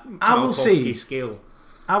up that Malkowski scale.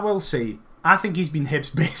 I will say, I think he's been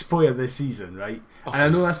Hibs' best player this season, right? And I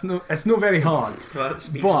know it's not very hard. That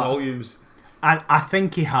speaks volumes. I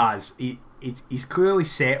think he has. He's clearly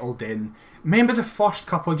settled in. Remember the first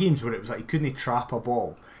couple of games where it was like he couldn't trap a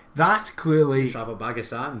ball? That's clearly trap a bag of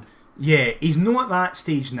sand. Yeah, he's not at that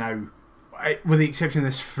stage now, with the exception of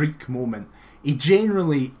this freak moment. He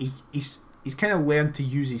generally he's kind of learned to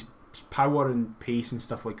use his power and pace and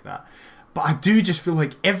stuff like that. But I do just feel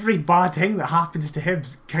like every bad thing that happens to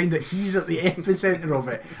Hibs, kind of he's at the epicenter of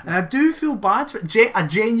it, and I do feel bad for. I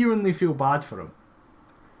genuinely feel bad for him.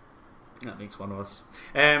 That makes one of us.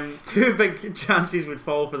 Two big chances would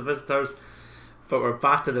fall for the visitors, but were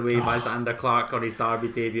battered away by Xander Clark on his derby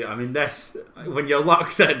debut. I mean, this, when your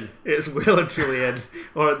luck's in, it's well and truly in.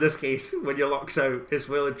 Or in this case, when your luck's out, it's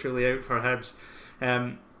well and truly out for Hibs.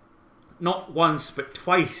 Not once, but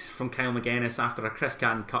twice from Kyle McGuinness after a Chris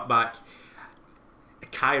Can cutback.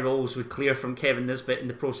 Kai Rolls would clear from Kevin Nisbet in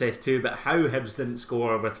the process too, but how Hibs didn't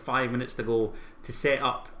score with 5 minutes to go to set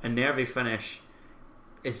up a nervy finish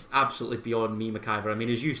is absolutely beyond me, McIver. I mean,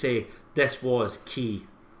 as you say, this was key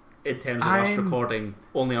in terms of us recording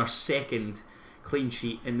only our second clean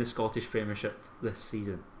sheet in the Scottish Premiership this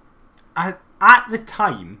season. At the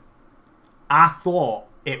time, I thought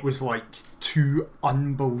it was like two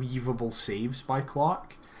unbelievable saves by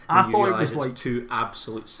Clark. I thought it was like two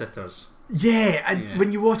absolute sitters. Yeah, and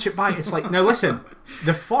when you watch it back, it's like, now listen,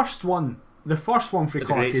 the first one for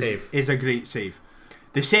Clark is a great save.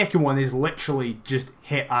 The second one is literally just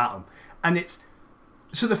hit at him, and it's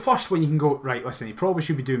so the first one you can go right. Listen, he probably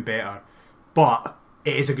should be doing better, but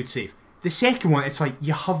it is a good save. The second one, it's like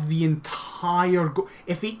you have the entire goal.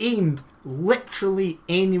 If he aimed literally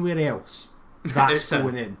anywhere else, that's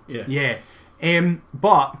going in. Yeah.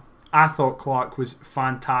 But I thought Clark was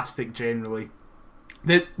fantastic generally.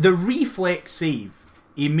 The reflex save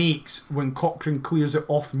he makes when Cochrane clears it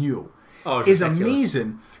off Newell is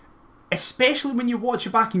amazing. Especially when you watch it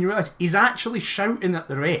back and you realise he's actually shouting at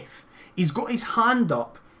the ref. He's got his hand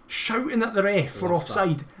up, shouting at the ref for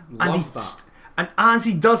offside. And as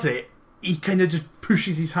he does it, he kind of just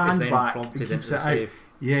pushes his hand back and keeps it out.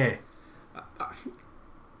 Yeah.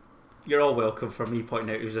 You're all welcome for me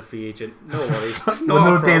pointing out who's a free agent. No worries. We're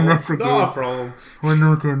not doing this again. Not a problem. We're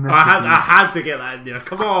not doing this again. I had to get that in there.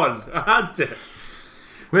 Come on. I had to.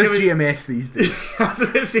 Where's GMS these days? I was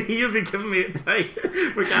going to say, you've been giving me a time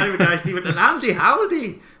for Gary Mackay-Steven and Andy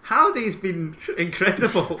Halliday. Halliday's been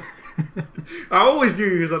incredible. I always knew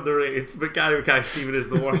he was underrated, but Gary Mackay-Steven is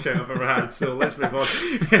the worst shout I've ever had, so let's move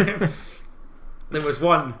on. There was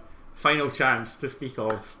one final chance to speak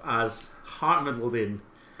of as Heart Midlothian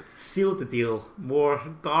sealed the deal. More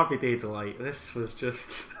Derby Day delight. This was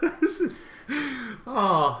just...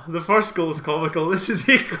 the first goal is comical. This is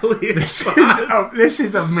equally as bad. This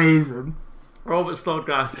is amazing. Robert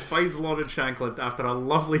Snodgrass finds Lauren Shankland after a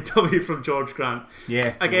lovely W from George Grant.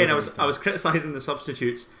 Yeah. Again, I was criticising the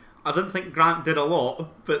substitutes. I didn't think Grant did a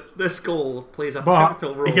lot, but this goal plays a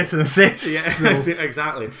pivotal role. He gets an assist. Yeah, so.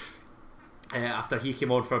 Exactly. After he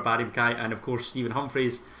came on for Barry Mackay, and of course Stephen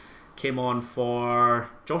Humphries came on for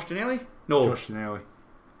Josh Janelli? No. Josh Janelli.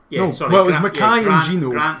 Yeah, no, sorry. Well, it was Mackay and Gino.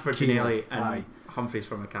 Grant for Janelli and Humphries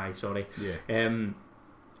for Mackay, sorry. Yeah.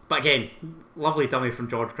 But again, lovely dummy from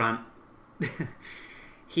George Grant.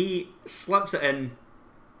 He slips it in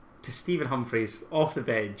to Stephen Humphries off the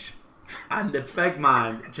bench, and the big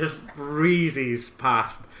man just breezes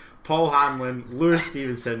past Paul Hanlon, Lewis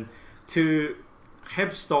Stevenson, two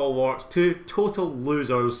Hibs stalwarts, two total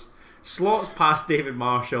losers, slots past David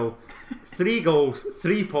Marshall, 3 goals,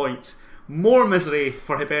 3 points, more misery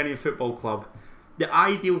for Hibernian Football Club. The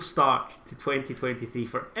ideal start to 2023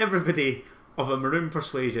 for everybody of a maroon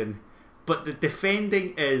persuasion, but the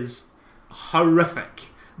defending is horrific.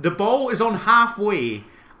 The ball is on halfway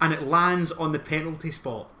and it lands on the penalty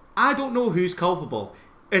spot. I don't know who's culpable.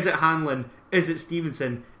 Is it Hanlon? Is it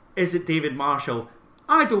Stevenson? Is it David Marshall?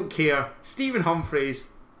 I don't care. Stephen Humphries,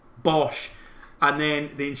 bosh. And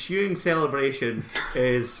then the ensuing celebration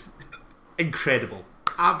is incredible.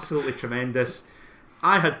 Absolutely tremendous.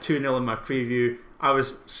 I had 2-0 in my preview. I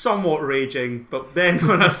was somewhat raging, but then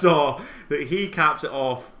when I saw that he caps it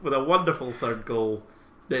off with a wonderful third goal,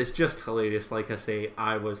 that is just hilarious. Like I say,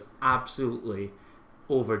 I was absolutely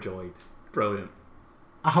overjoyed. Brilliant.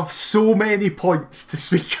 I have so many points to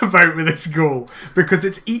speak about with this goal because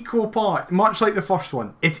it's equal part, much like the first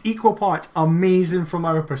one, it's equal parts amazing from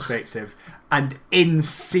our perspective and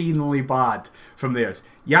insanely bad from theirs.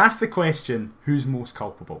 You ask the question, who's most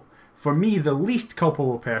culpable? For me, the least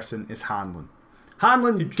culpable person is Hanlon.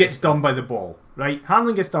 Hanlon gets done by the ball, right?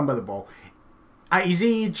 Hanlon gets done by the ball. At his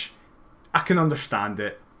age, I can understand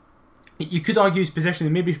it. You could argue his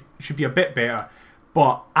positioning maybe should be a bit better,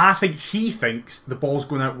 but I think he thinks the ball's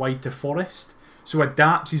going out wide to Forrest, so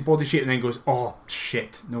adapts his body shape and then goes, oh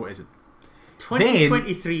shit, no it isn't.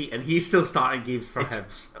 2023 and he's still starting games for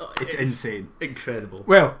Hibs. It's insane. Incredible.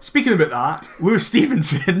 Well, speaking about that, Lewis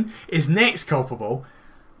Stevenson is next culpable.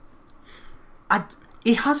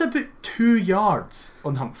 He has about 2 yards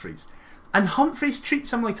on Humphries, and Humphries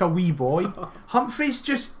treats him like a wee boy.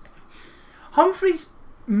 Humphries'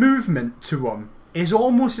 movement to him is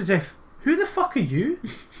almost as if, who the fuck are you?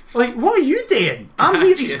 Like, what are you doing? I'm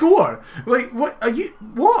here to score. Like, what are you?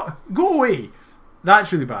 What? Go away.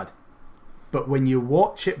 That's really bad. But when you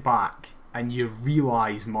watch it back and you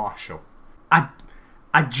realise Marshall, I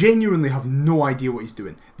genuinely have no idea what he's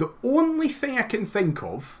doing. The only thing I can think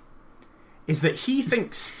of is that he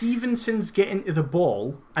thinks Stevenson's getting to the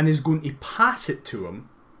ball and is going to pass it to him,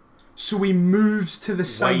 so he moves to the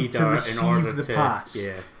side to receive the pass.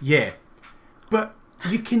 Yeah. But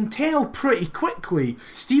you can tell pretty quickly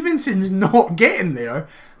Stevenson's not getting there.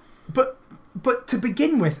 But to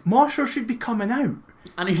begin with, Marshall should be coming out.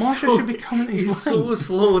 And he's he's so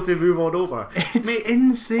slow to move on over. It's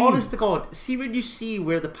insane. Honest to God, see when you see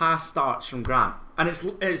where the pass starts from Grant, and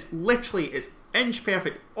it's literally inch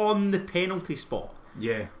perfect on the penalty spot.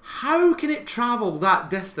 Yeah. How can it travel that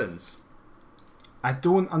distance? I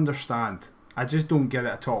don't understand. I just don't get it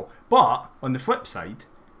at all. But on the flip side,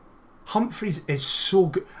 Humphries is so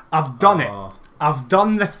good. I've done it. I've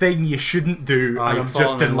done the thing you shouldn't do, and I'm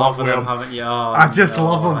just in love with him. Haven't you? I just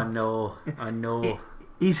love him. I know.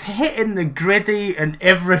 He's hitting the griddy and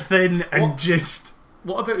everything, and just...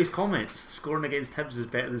 What about his comments? Scoring against Hibs is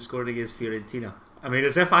better than scoring against Fiorentina. I mean,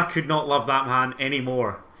 as if I could not love that man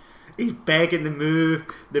anymore. He's begging the move.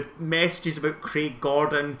 The messages about Craig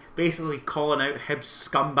Gordon, basically calling out Hibs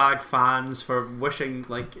scumbag fans for wishing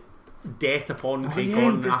like death upon Craig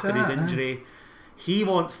Gordon after his injury. He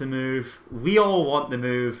wants the move. We all want the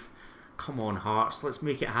move. Come on, Hearts, let's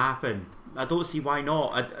make it happen. I don't see why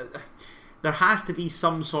not. There has to be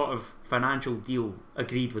some sort of financial deal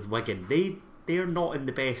agreed with Wigan. They're not in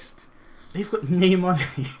the best. They've got no money.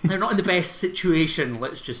 They're not in the best situation.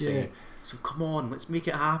 Let's just say. So come on, let's make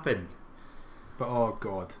it happen. But oh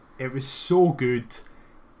god, it was so good.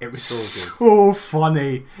 It was so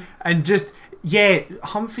funny, and just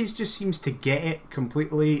Humphries just seems to get it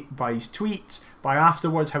completely by his tweets, by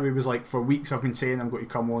afterwards how he was like, for weeks I've been saying I'm going to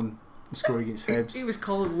come on and score against Hibs. He was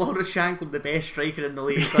calling Laura Shanklin the best striker in the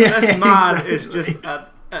league. But this man is just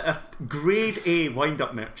a grade A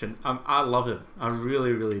wind-up merchant. I love him. I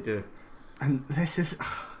really, really do. And this is...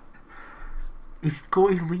 He's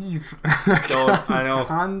going to leave. God, I know.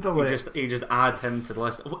 Handle it. You just add him to the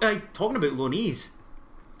list. Talking about loanees,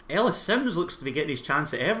 Ellis Sims looks to be getting his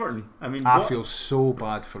chance at Everton. I feel so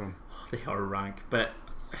bad for him. They are rank. But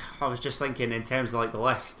I was just thinking in terms of like the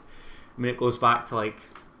list. It goes back to like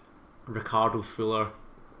Ricardo Fuller,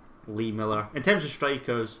 Lee Miller. In terms of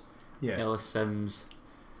strikers, Ellis Sims.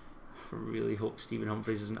 I really hope Stephen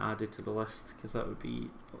Humphries isn't added to the list, because that would be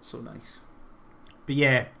not so nice. But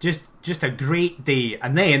yeah, just a great day.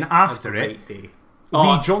 And then after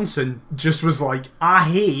Lee Johnson just was like, I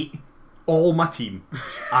hate all my team.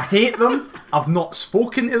 I hate them. I've not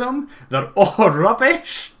spoken to them. They're all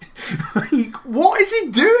rubbish. Like, what is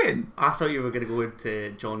he doing? I thought you were going to go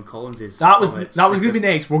into John Collins's That was going to be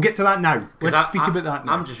next. We'll get to that now. Let's speak about that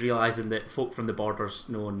now. I'm just realising that folk from the borders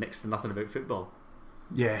know next to nothing about football.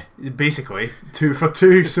 Yeah, basically 2 for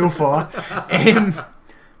 2 so far.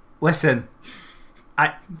 Listen,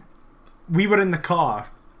 we were in the car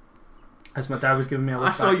as my dad was giving me a lift.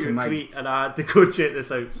 I saw your tweet and I had to go check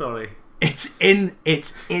this out. Sorry. It's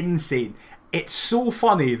insane. It's so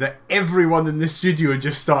funny that everyone in the studio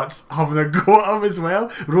just starts having a go at him as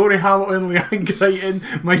well. Rory Hamilton, Leanne Crichton,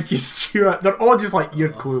 Mikey Stewart. They're all just like, you're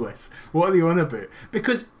clueless. What are they on about?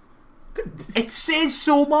 Because it says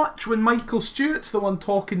so much when Michael Stewart's the one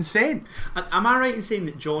talking sense. Am I right in saying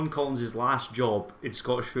that John Collins' last job in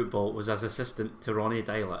Scottish football was as assistant to Ronnie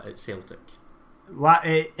Deila at Celtic?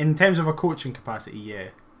 In terms of a coaching capacity, yeah.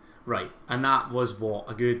 Right, and that was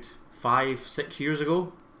what, a good 5-6 years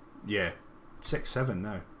ago? Yeah, 6-7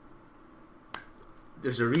 now.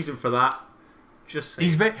 There's a reason for that. Just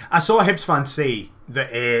saying. I saw a Hibs fan say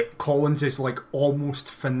that Collins is like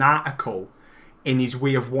almost fanatical in his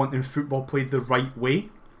way of wanting football played the right way.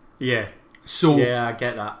 Yeah. So yeah, I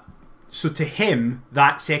get that. So to him,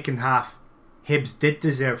 that second half, Hibs did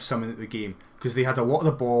deserve something at the game, because they had a lot of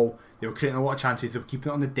the ball, they were creating a lot of chances, they were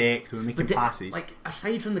keeping it on the deck, they were making passes. Like,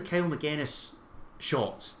 aside from the Kyle McGuinness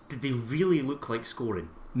shots, did they really look like scoring?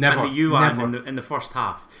 Never. And the Yuan in the first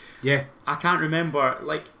half. Yeah. I can't remember,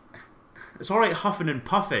 like, it's alright huffing and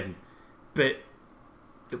puffing, but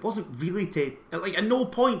it wasn't really like, at no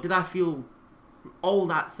point did I feel all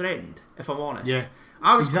that threatened, if I'm honest. Yeah.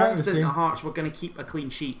 I was confident the Hearts were going to keep a clean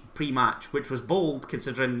sheet pre-match, which was bold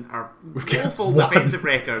considering our awful defensive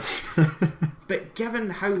record. But given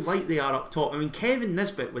how light they are up top, Kevin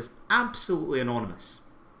Nisbet was absolutely anonymous.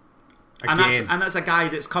 Again. And that's a guy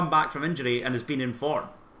that's come back from injury and has been in form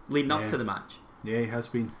leading up to the match. Yeah, he has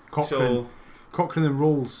been. Cochrane and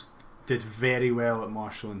Rolls did very well at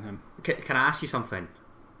marshalling him. Can I ask you something?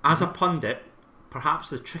 As a pundit, perhaps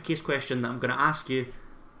the trickiest question that I'm going to ask you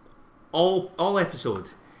all episode: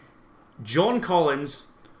 John Collins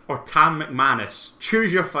or Tam McManus?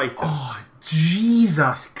 Choose your fighter. Oh,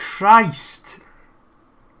 Jesus Christ!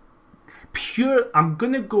 I'm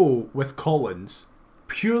going to go with Collins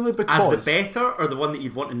purely because as the better, or the one that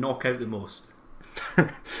you'd want to knock out the most.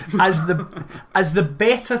 as the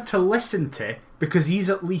better to listen to, because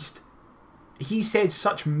he said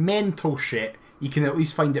such mental shit. You can at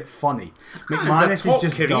least find it funny. McManus is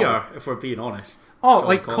just career, dull. if we're being honest. Oh, John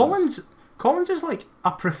like Collins is like a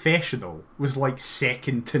professional. Was like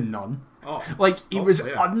second to none. Oh, like he was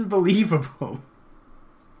unbelievable.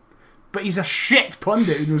 But he's a shit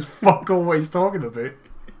pundit who knows fuck all what he's talking about.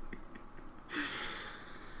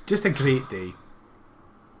 Just a great day.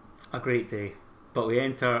 A great day. But we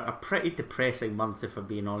enter a pretty depressing month, if I'm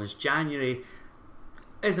being honest. January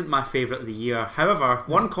isn't my favourite of the year. However,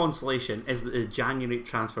 one consolation is that the January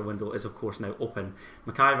transfer window is of course now open.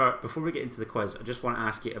 McIver, before we get into the quiz, I just want to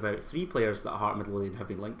ask you about 3 players that Heart Midlothian have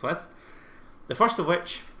been linked with. The first of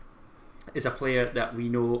which is a player that we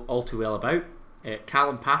know all too well about.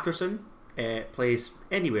 Callum Patterson plays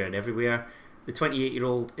anywhere and everywhere. The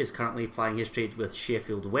 28-year-old is currently plying his trade with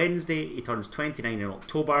Sheffield Wednesday. He turns 29 in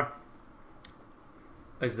October.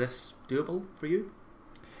 Is this doable for you?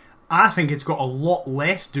 I think it's got a lot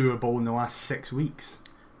less doable in the last 6 weeks.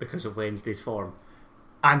 Because of Wednesday's form.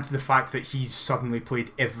 And the fact that he's suddenly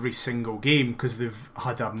played every single game because they've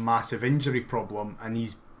had a massive injury problem and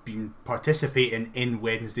he's been participating in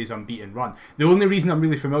Wednesday's unbeaten run. The only reason I'm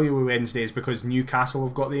really familiar with Wednesday is because Newcastle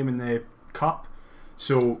have got them in the Cup.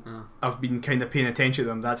 So I've been kind of paying attention to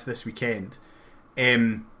them. That's this weekend.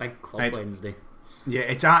 Big club Wednesday. Yeah,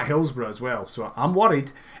 it's at Hillsborough as well. So I'm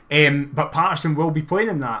worried. But Patterson will be playing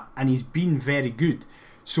in that, and he's been very good.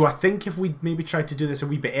 So I think if we maybe tried to do this a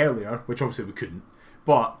wee bit earlier, which obviously we couldn't,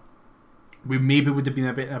 but we maybe would have been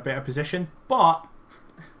a bit in a better position. But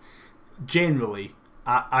generally,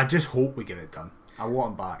 I just hope we get it done. I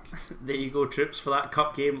want him back. There you go, troops, for that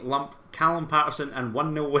cup game. Lump Callum Patterson and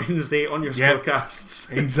 1-0 Wednesday on your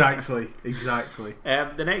scorecasts. Exactly.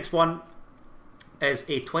 The next one is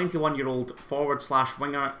a 21-year-old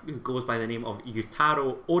forward/winger who goes by the name of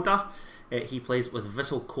Yutaro Oda. He plays with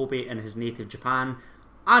Vissel Kobe in his native Japan.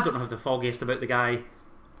 I don't have the foggiest about the guy.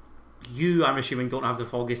 You, I'm assuming, don't have the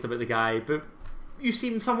foggiest about the guy, but you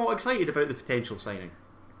seem somewhat excited about the potential signing.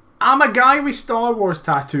 I'm a guy with Star Wars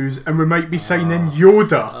tattoos and we might be signing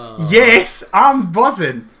Yoda. Yes, I'm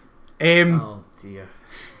buzzing. Oh dear.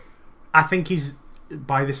 I think he's,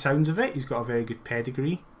 by the sounds of it, he's got a very good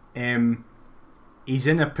pedigree. He's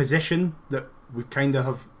in a position that we kind of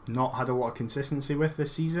have not had a lot of consistency with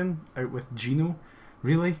this season, out with Gino.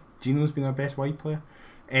 Really? Gino's been our best wide player.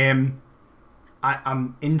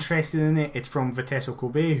 I'm interested in it. It's from Vitesse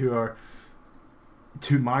Kobe, who are,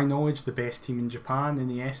 to my knowledge, the best team in Japan, in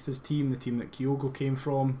the Estes team, the team that Kyogo came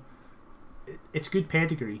from. It's good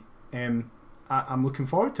pedigree. I'm looking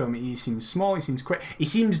forward to him. He seems small, he seems quick. He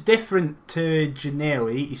seems different to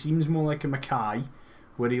Giannelli. He seems more like a Mackay,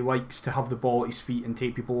 where he likes to have the ball at his feet and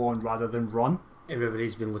take people on rather than run.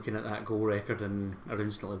 Everybody's been looking at that goal record and are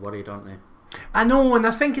instantly worried, aren't they? I know, and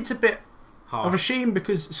I think it's a bit harsh. of a shame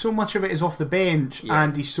because so much of it is off the bench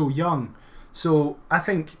and he's so young. So I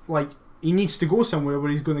think he needs to go somewhere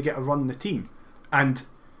where he's going to get a run in the team. And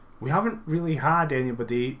we haven't really had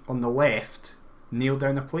anybody on the left nail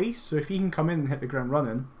down a place. So if he can come in and hit the ground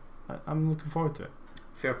running, I'm looking forward to it.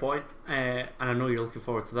 Fair point. And I know you're looking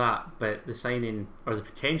forward to that, but the signing, or the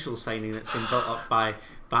potential signing that's been built up by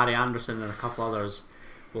Barry Anderson and a couple others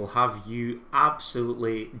will have you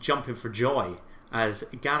absolutely jumping for joy as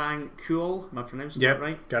Garang Kuol, am I pronouncing that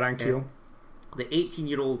right? Garang Kuol. The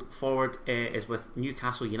 18-year-old forward is with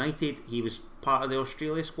Newcastle United. He was part of the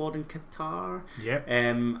Australia squad in Qatar. Yep.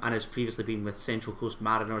 And has previously been with Central Coast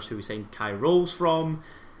Mariners, who we signed Kai Rolls from.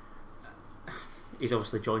 He's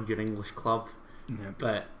obviously joined your English club. Yep.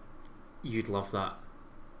 But you'd love that,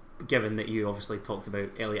 given that you obviously talked about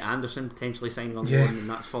Elliot Anderson potentially signing on loan, and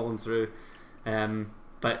that's fallen through.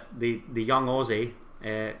 But the young Aussie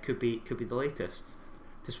could be the latest.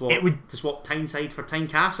 To swap Tyneside for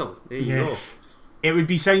Tynecastle. There you go. It would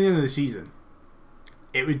be signing of the season.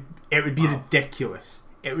 It would be ridiculous.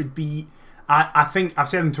 It would be. I think I've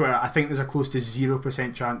said on Twitter. I think there's a close to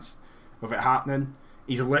 0% chance of it happening.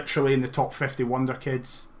 He's literally in the top 50 wonder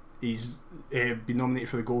kids. He's been nominated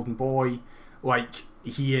for the Golden Boy.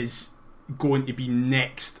 He is going to be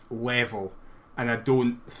next level, and I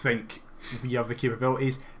don't think we have the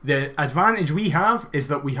capabilities. The advantage we have is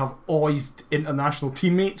that we have Oized international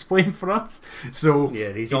teammates playing for us. So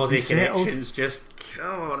these Aussie connections just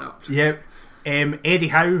come on up. Yep. Eddie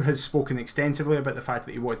Howe has spoken extensively about the fact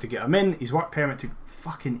that he wanted to get him in. His work permit took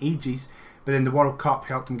fucking ages, but then the World Cup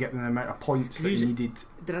helped him get the amount of points that he needed.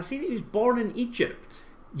 Did I say that he was born in Egypt?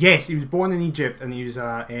 Yes, he was born in Egypt and he was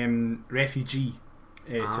a refugee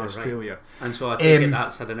to Australia. Right. And so I think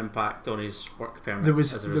that's had an impact on his work permit. There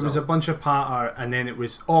was a bunch of patter, and then it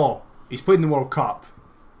was, he's played in the World Cup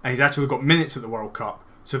and he's actually got minutes at the World Cup,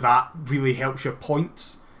 so that really helps your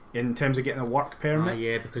points in terms of getting a work permit.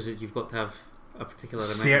 Yeah, because you've got to have a particular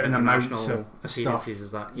certain amount amounts of stuff.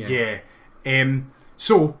 Is that?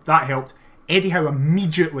 So that helped. Eddie Howe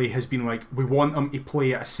immediately has been like, we want him to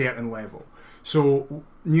play at a certain level. So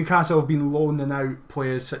Newcastle have been loaning out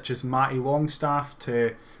players such as Matty Longstaff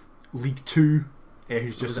to League 2,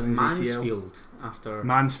 who's just in his ACL.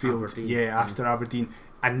 Mansfield, Aberdeen. After Aberdeen.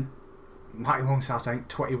 And Matty Longstaff's, I think,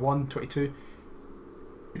 21, 22.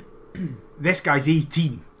 This guy's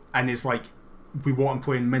 18 and is like, we want him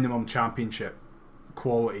playing minimum championship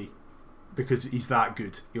quality because he's that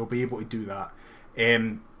good. He'll be able to do that.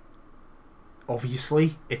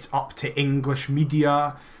 Obviously, it's up to English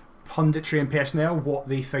media, punditry and personnel what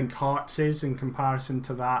they think Hearts is in comparison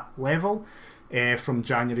to that level. from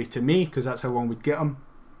January to May, because that's how long we'd get him.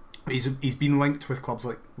 He's been linked with clubs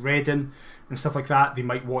like Reading and stuff like that. They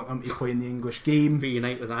might want him to play in the English game.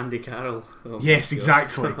 Reunite with Andy Carroll. Oh, yes,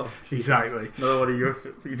 exactly. Oh, exactly.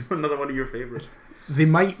 Another one of your favourites. They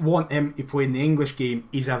might want him to play in the English game.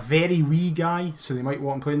 He's a very wee guy, so they might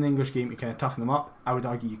want him playing the English game to kind of toughen him up. I would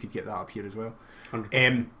argue you could get that up here as well.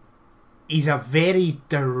 100%. He's a very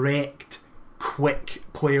direct, quick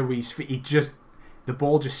player with his feet. The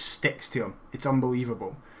ball just sticks to him. It's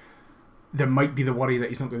unbelievable. There might be the worry that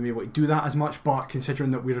he's not going to be able to do that as much, but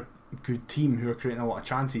considering that we're a good team who are creating a lot of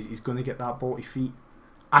chances, he's going to get that ball to feet.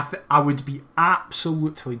 I would be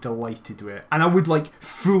absolutely delighted with it, and I would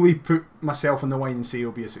fully put myself on the line and say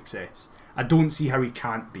he'll be a success. I don't see how he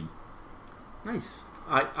can't be. Nice.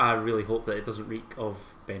 I really hope that it doesn't reek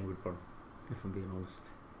of Ben Woodburn, if I'm being honest.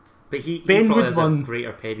 But he probably has a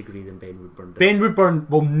greater pedigree than Ben Woodburn did. Ben Woodburn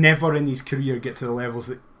will never in his career get to the levels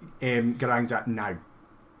that Garang's at now.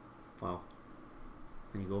 Wow.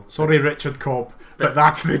 There you go. Sorry, Richard Cobb, but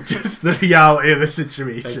that's just the reality of the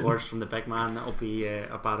situation. Big words from the big man. That'll be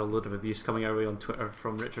a barrel load of abuse coming our way on Twitter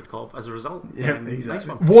from Richard Cobb as a result. Yeah,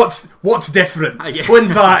 exactly. Nice one. What's different? Yeah.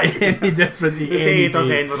 When's that any different? The day does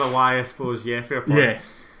end with a Y, I suppose. Yeah, fair point. Yeah.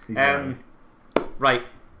 Exactly. Right.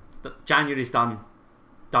 January's done.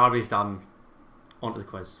 Derby's done. On to the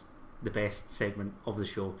quiz. The best segment of the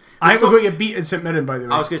show. I think we're going to get beat in St Mirren, by the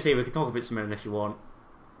way. I was going to say we could talk about St Mirren if you want.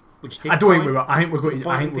 Would you take I don't think we will. I think we're going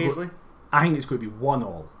to. Paisley? I think it's going to be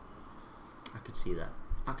 1-1. I could see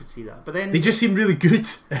that. But then they just seem really good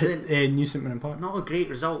at New St Mirren Park. Not a great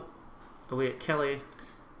result away at Kelly.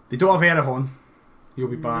 They don't have Erehon. He'll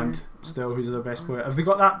be banned still. Who's their best player? Have they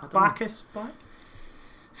got that Bacchus back?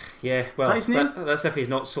 Yeah, well, is that his name? That's if he's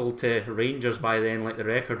not sold to Rangers by then, like the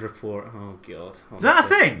record report. Oh god, honestly. Is that a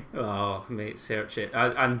thing? Oh mate, search it.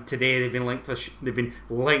 And today they've been linked with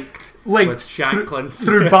with Shanklin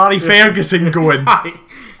through Barry Ferguson going.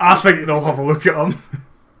 I think they'll have a look at him.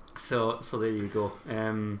 So there you go.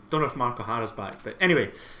 Don't know if Mark O'Hara's back, but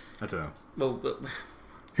anyway, I don't know. Well,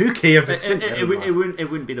 who cares? It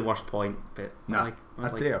wouldn't be the worst point, but no,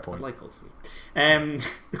 I'd take a point. I'd like all three.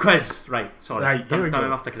 The quiz, right? Sorry, right, done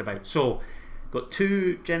enough thinking about. So, got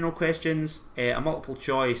 2 general questions, a multiple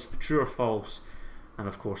choice, a true or false, and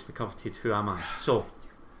of course the coveted "Who am I?" So,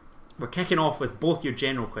 we're kicking off with both your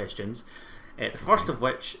general questions. The first of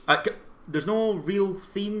which, there's no real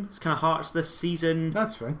theme. It's kind of Hearts this season.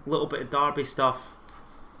 That's fine. A little bit of Derby stuff.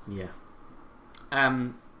 Yeah.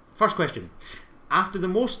 First question. After the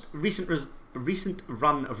most recent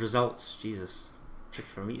run of results, Jesus, tricky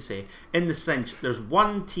for me to say, in the cinch, there's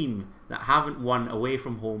one team that haven't won away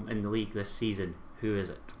from home in the league this season. Who is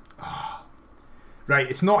it? Right,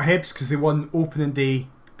 it's not Hibs because they won opening day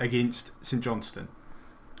against St Johnstone.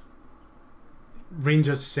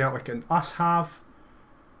 Rangers, Celtic and us have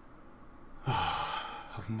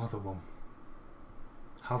Motherwell.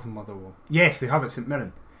 Yes, they have at St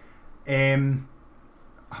Mirren.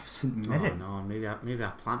 Have St Mirren. Oh no, maybe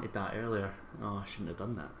I planted that earlier. Oh, I shouldn't have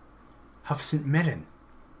done that. Have St Mirren.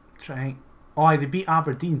 Trying. Oh, they beat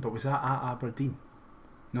Aberdeen, but was that at Aberdeen?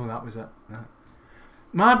 No, that was it. No.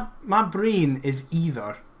 My brain is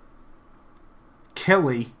either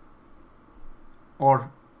Killie or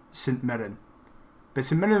St Mirren. But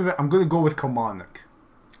St Mirren, I'm going to go with Kilmarnock.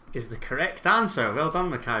 Is the correct answer. Well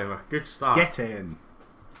done, McIver. Good start. Get in.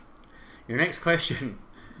 Your next question.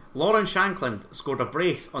 Lauren Shanklin scored a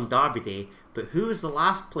brace on Derby Day, but who was the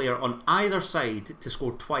last player on either side to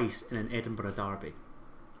score twice in an Edinburgh derby?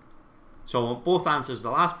 So both answers,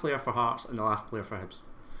 the last player for Hearts and the last player for Hibs.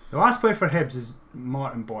 The last player for Hibs is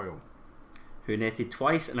Martin Boyle, who netted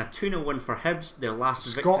twice in a 2-0 win for Hibs, their last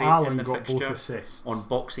Scott victory Allen in the got fixture both assists on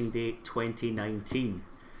Boxing Day 2019.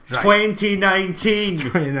 Right.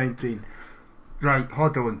 2019! Right,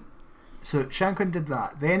 hold on. So Shanklin did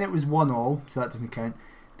that. Then it was 1-1, so that doesn't count.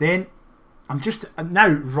 Then I'm just now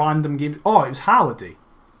random games. Oh, it was Halliday.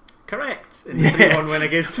 Correct. In the 3-1 win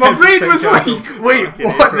against my Hibs brain was like, wait,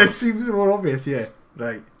 what? This seems more obvious. Yeah,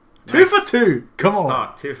 right. Nice. 2 for 2. Come on.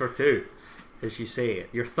 Start 2 for 2, as you say.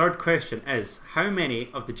 Your third question is: how many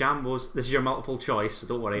of the Jambos? This is your multiple choice, so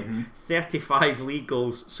don't worry. 35 league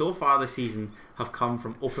goals so far this season have come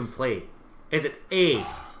from open play. Is it A,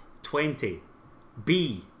 20,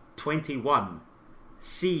 B, 21,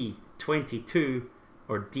 C, 22,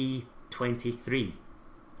 or D, 23?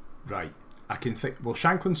 Right. I can think. Well,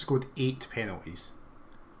 Shanklin scored 8 penalties.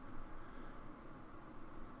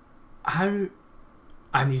 How?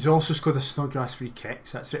 And he's also scored a Snodgrass free kick.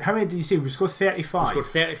 So that's right. How many did you say? We scored 35. We scored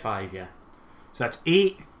 35, yeah. So that's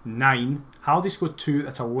 8, 9. Halliday scored 2.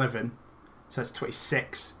 That's 11. So that's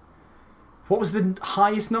 26. What was the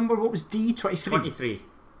highest number? What was D? 23? 23.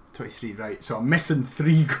 23, right. So I'm missing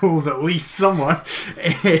 3 goals at least somewhere.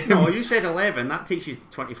 No, you said 11. That takes you to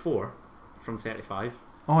 24 from 35.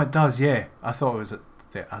 Oh, it does, yeah. I thought it was at...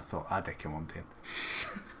 I thought I did come on to it.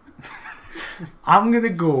 I'm going to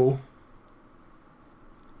go...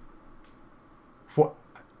 What?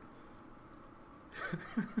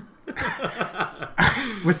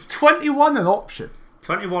 Was 21 an option?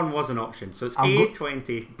 21 was an option. So it's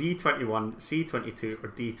A20, B21, C22 or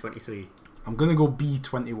D23. I'm going to go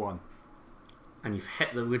B21. And you've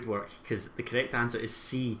hit the woodwork because the correct answer is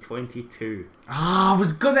C22. I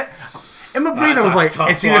was going to... In my brain I was like,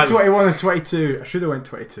 it's either 21 or 22. I should have went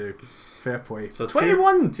 22. Fair play. So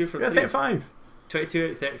 21! 2 from 35. 22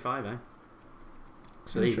 out of 35, eh?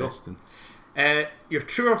 So there you go. Interesting. Your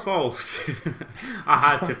true or false? I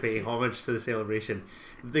had to pay homage to the celebration.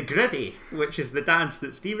 The griddy, which is the dance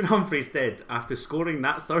that Stephen Humphrys did after scoring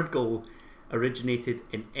that third goal, originated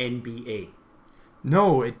in NBA.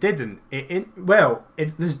 No, it didn't.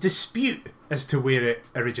 There's dispute as to where it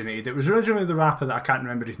originated. It was originally the rapper that I can't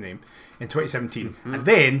remember his name in 2017, and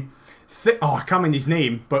then I can't remember his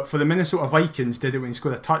name, but for the Minnesota Vikings did it when he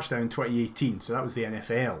scored a touchdown in 2018. So that was the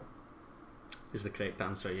NFL. Is the correct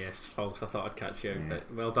answer? Yes, false. I thought I'd catch you out,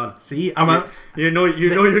 but well done. See, you know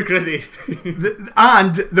you're gritty.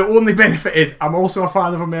 And the only benefit is I'm also a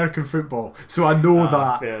fan of American football, so I know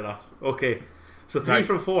that. Fair enough. Okay, so 3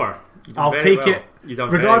 from 4. I'll take it.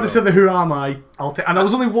 Regardless of the who am I, I'll take. And I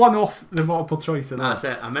was only one off the multiple choice. That's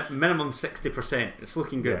it. A minimum 60%. It's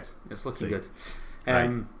looking good. Yeah. It's looking good.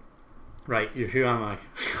 Right, your who am I?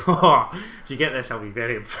 If you get this, I'll be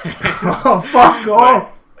very impressed. Oh, fuck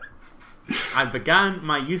off! I began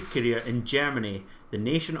my youth career in Germany, the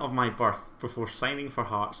nation of my birth, before signing for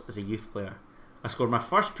Hearts as a youth player. I scored my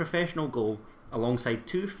first professional goal alongside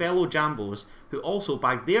 2 fellow Jambos who also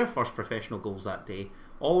bagged their first professional goals that day,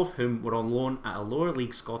 all of whom were on loan at a lower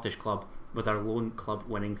league Scottish club, with our loan club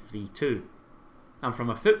winning 3-2. I'm from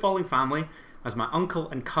a footballing family, as my uncle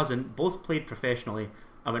and cousin both played professionally.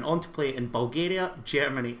 I went on to play in Bulgaria,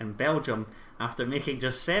 Germany and Belgium after making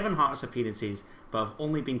just 7 Hearts appearances, but I've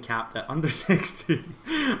only been capped at under 16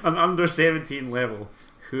 and under 17 level.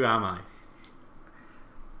 Who am I?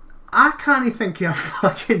 I can't think of a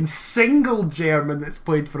fucking single German that's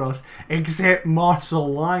played for us except Marcel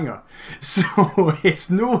Langer. So it's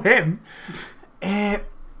no him.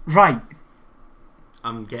 Right.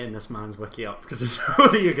 I'm getting this man's wiki up because I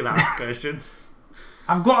know that you're going to ask questions.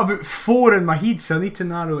 I've got about 4 in my head, so I need to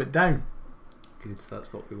narrow it down. Good,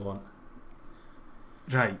 that's what we want.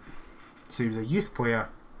 Right. So he was a youth player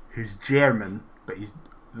who's German, but he's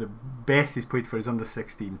the best he's played for is under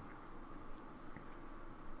 16.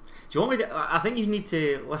 Do you want me to... I think you need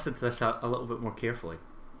to listen to this a little bit more carefully.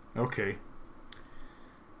 Okay.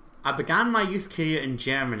 I began my youth career in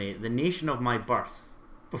Germany, the nation of my birth,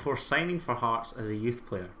 before signing for Hearts as a youth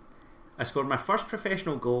player. I scored my first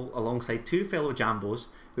professional goal alongside 2 fellow Jambos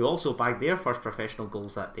who also bagged their first professional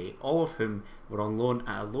goals that day, all of whom were on loan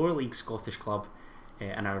at a lower league Scottish club,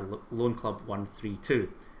 and our loan club won 3-2.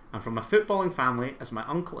 I'm from a footballing family, as my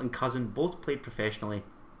uncle and cousin both played professionally.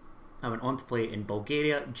 I went on to play in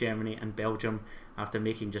Bulgaria, Germany and Belgium after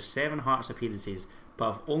making just 7 Hearts appearances, but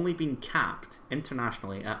I've only been capped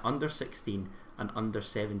internationally at under 16 and under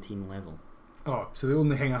 17 level. Oh, so the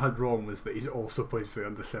only thing I had wrong was that he's also played for the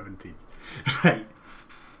under 17. Right.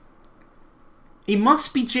 He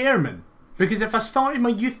must be German, because if I started my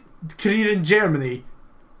youth career in Germany,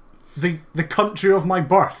 the country of my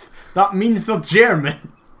birth, that means they're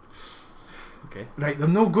German. Okay. Right, they're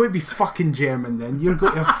not going to be fucking German then. You're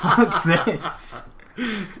going to fuck this.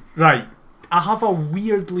 Right, I have a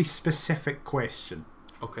weirdly specific question.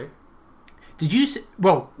 Okay. Did you say...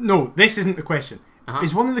 Well, no, this isn't the question.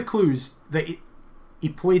 Is one of the clues that he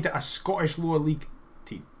played at a Scottish lower league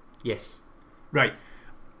team? Yes. Right.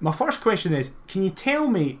 My first question is, can you tell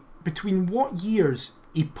me between what years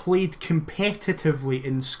he played competitively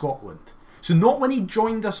in Scotland? So not when he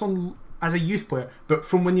joined us on as a youth player, but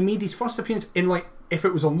from when he made his first appearance in, like, if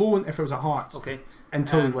it was on loan, if it was at Hearts,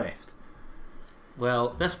 until he left.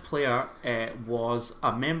 Well, this player was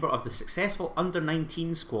a member of the successful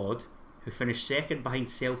under-19 squad who finished second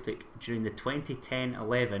behind Celtic during the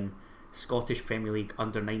 2010-11 Scottish Premier League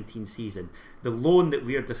under-19 season. The loan that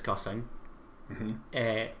we're discussing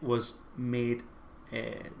was made,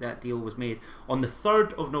 that deal was made on the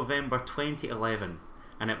 3rd of November 2011,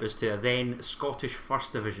 and it was to a then Scottish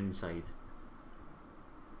First Division side.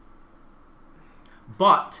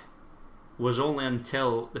 But was only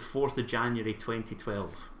until the 4th of January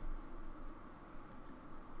 2012.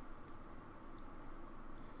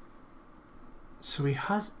 So he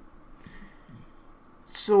has...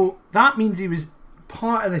 So that means he was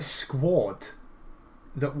part of the squad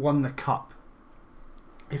that won the cup.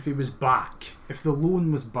 If he was back, if the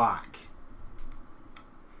loan was back.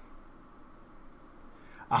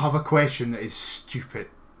 I have a question that is stupid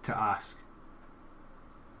to ask.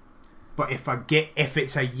 But if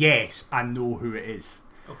it's a yes, I know who it is.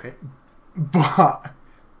 Okay. But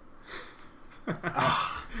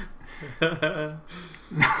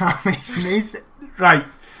that makes me right.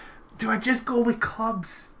 Do I just go with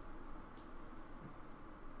clubs?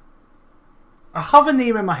 I have a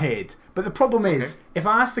name in my head, but the problem is, if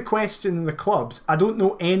I ask the question in the clubs, I don't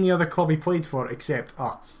know any other club he played for except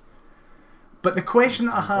us. But the question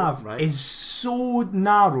that I have is so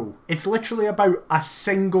narrow. It's literally about a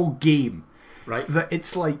single game. Right. That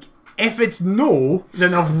it's like, if it's no,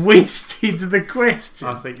 then I've wasted the question.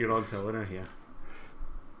 I think you're on to a winner here.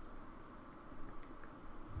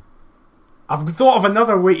 I've thought of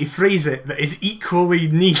another way to phrase it that is equally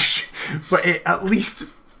niche, but it at least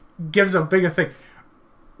gives a bigger thing.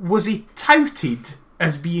 Was he touted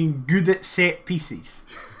as being good at set pieces?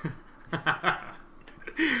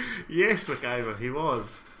 Yes, MacGyver, he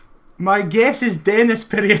was. My guess is Denis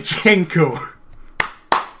Peryachenko.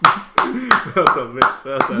 Well done, mate.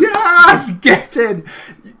 Well done. Yes! Get in!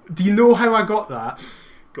 Do you know how I got that?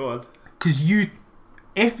 Go on. Because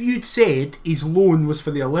if you'd said his loan was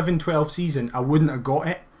for the 11-12 season, I wouldn't have got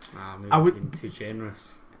it. Maybe I would been too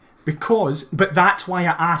generous. But that's why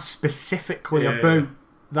I asked specifically about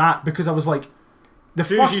that, because I was like, as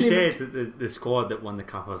soon as you said that the squad that won the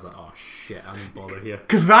cup, I was like, oh shit, I didn't bother here.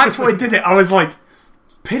 Because that's why I did it. I was like,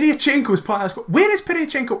 Peryachenko was part of that squad. Where is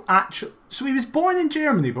Peryachenko actually? So he was born in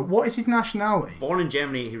Germany, but what is his nationality? Born in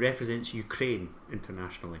Germany, he represents Ukraine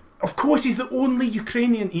internationally. Of course, he's the only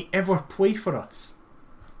Ukrainian to ever play for us.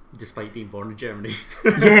 Despite being born in Germany.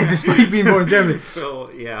 Yeah, despite being born in Germany. So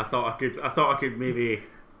yeah, I thought I could maybe.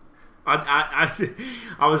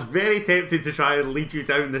 I was very tempted to try and lead you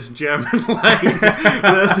down this German line,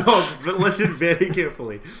 but listen very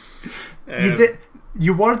carefully.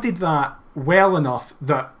 You worded that well enough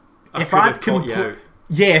that if I'd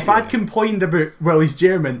complained about, well, he's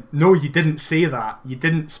German. No, you didn't say that. You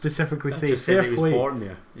didn't specifically say just fair said play. He was born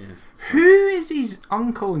there. Yeah. So. Who is his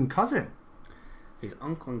uncle and cousin? His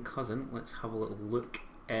uncle and cousin. Let's have a little look.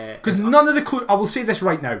 Because none of the clues. I will say this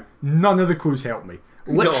right now. None of the clues help me.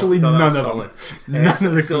 Literally none of them. None of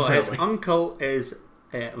the clues help me. His uncle is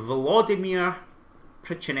Volodymyr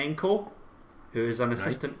Prichenenko, who is an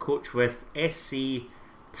assistant coach with SC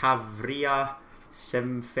Tavria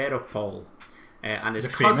Simferopol. And his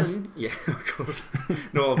cousin, of course,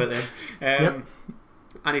 know all about them.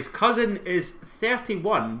 And his cousin is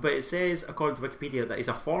 31, but it says, according to Wikipedia, that he's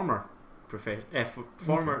a former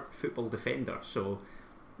football defender. So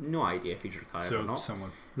no idea if he's retired or not.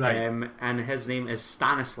 Someone, right? And his name is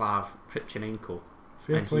Stanislav Prichenenko,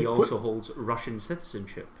 and he also holds Russian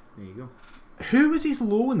citizenship. There you go. Who was his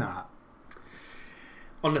loan at?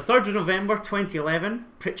 On the 3rd of November 2011,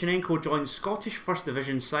 Prichenenko joined Scottish First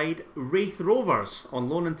Division side Raith Rovers on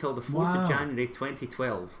loan until the 4th of January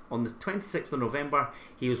 2012. On the 26th of November,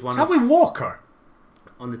 he was one of... with Walker?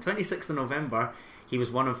 On the 26th of November, he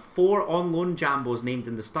was one of 4 on-loan Jambos named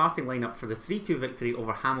in the starting lineup for the 3-2 victory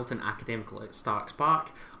over Hamilton Academical at Starks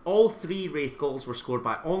Park. All 3 Raith goals were scored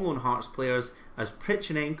by on-loan Hearts players as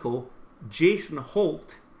Prichenenko, Jason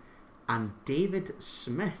Holt and David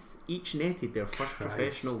Smith each netted their first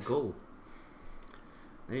professional goal.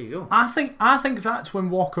 There you go. I think that's when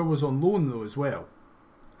Walker was on loan though as well.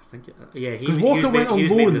 I think he Walker was went on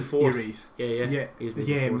loan.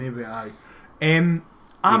 Maybe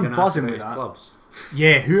I'm buzzing with that. Clubs.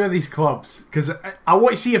 Yeah, who are these clubs? Because I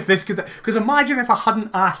want to see if this could... Because imagine if I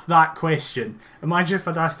hadn't asked that question. Imagine if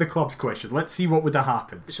I'd asked the clubs question. Let's see what would have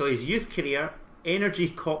happened. So his youth career, Energy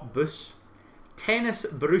Cottbus, Tennis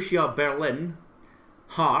Borussia Berlin,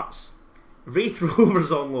 Hearts, Raith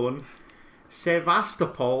Rovers on loan,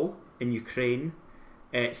 Sevastopol in Ukraine,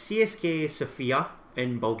 CSKA Sofia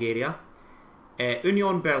in Bulgaria,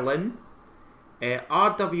 Union Berlin,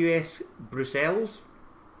 RWS Brussels,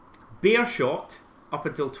 Beerschot up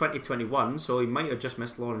until 2021, so he might have just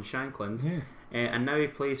missed Lawrence Shankland, and now he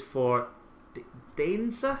plays for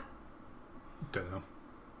Dainza? Don't know.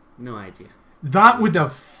 No idea. That would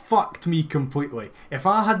have fucked me completely if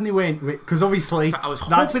I hadn't went with, because obviously I was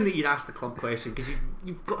hoping that you'd ask the club question because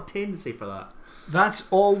you've got a tendency for that. That's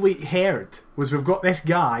all we heard was we've got this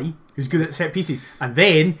guy who's good at set pieces, and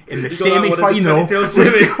then in the semi-final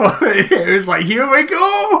it was like, here we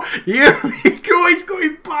go, he's going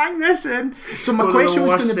to bang this in. So my question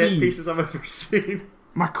was going to be, pieces I've ever seen.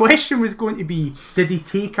 My question was going to be, did he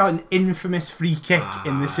take an infamous free kick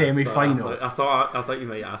in the semi-final? I thought you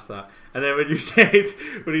might ask that. And then when you said,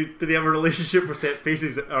 did he have a relationship with set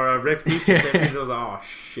pieces or a reputation for set pieces, I was like, oh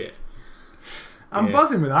shit. I'm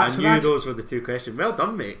buzzing with that. I knew those were the two questions. Well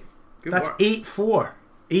done, mate. Good that's work. 8-4.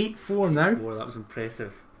 8-4 now. Oh, that was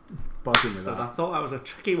impressive. Buzzing with that. I thought that was a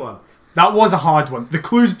tricky one. That was a hard one. The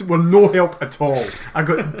clues were no help at all. I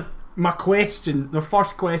got my question, the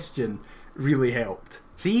first question really helped.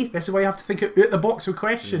 See, this is why you have to think out the box with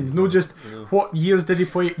questions. No just, what years did he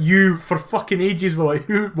play? You, for fucking ages, were like,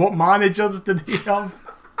 what managers did he have?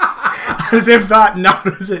 As if that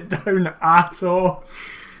narrows it down at all.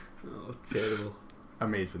 Oh, terrible.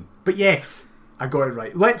 Amazing. But yes, I got it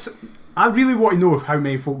right. I really want to know how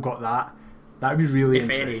many folk got that. That would be really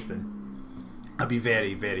interesting. I'd be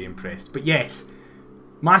very, very impressed. But yes,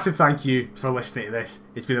 massive thank you for listening to this.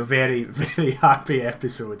 It's been a very, very happy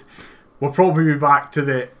episode. We'll probably be back to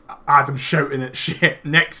the Adam shouting at shit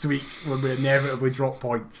next week when we inevitably drop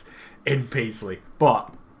points in Paisley.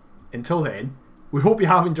 But until then, we hope you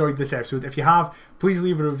have enjoyed this episode. If you have, please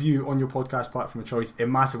leave a review on your podcast platform of choice. It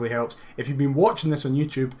massively helps. If you've been watching this on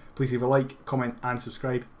YouTube, please leave a like, comment and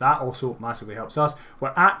subscribe. That also massively helps us. We're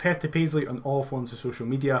at Perth to Paisley on all forms of social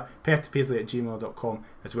media. perthtopaisley@gmail.com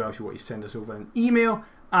as well if you want to send us over an email.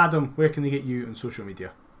 Adam, where can they get you on social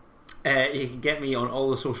media? You can get me on all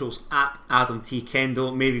the socials at Adam T.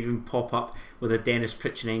 Kendall. Maybe even pop up with a Dennis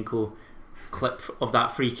Prichinenko clip of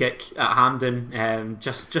that free kick at Hampden,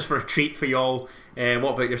 just for a treat for y'all.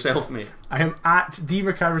 What about yourself, mate? I am at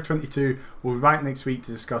dmacarver22. We'll be back next week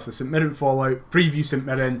to discuss the St Mirren fallout, preview St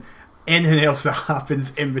Mirren, anything else that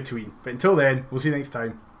happens in between. But until then, we'll see you next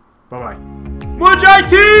time. Bye bye.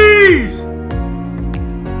 Mujahideens!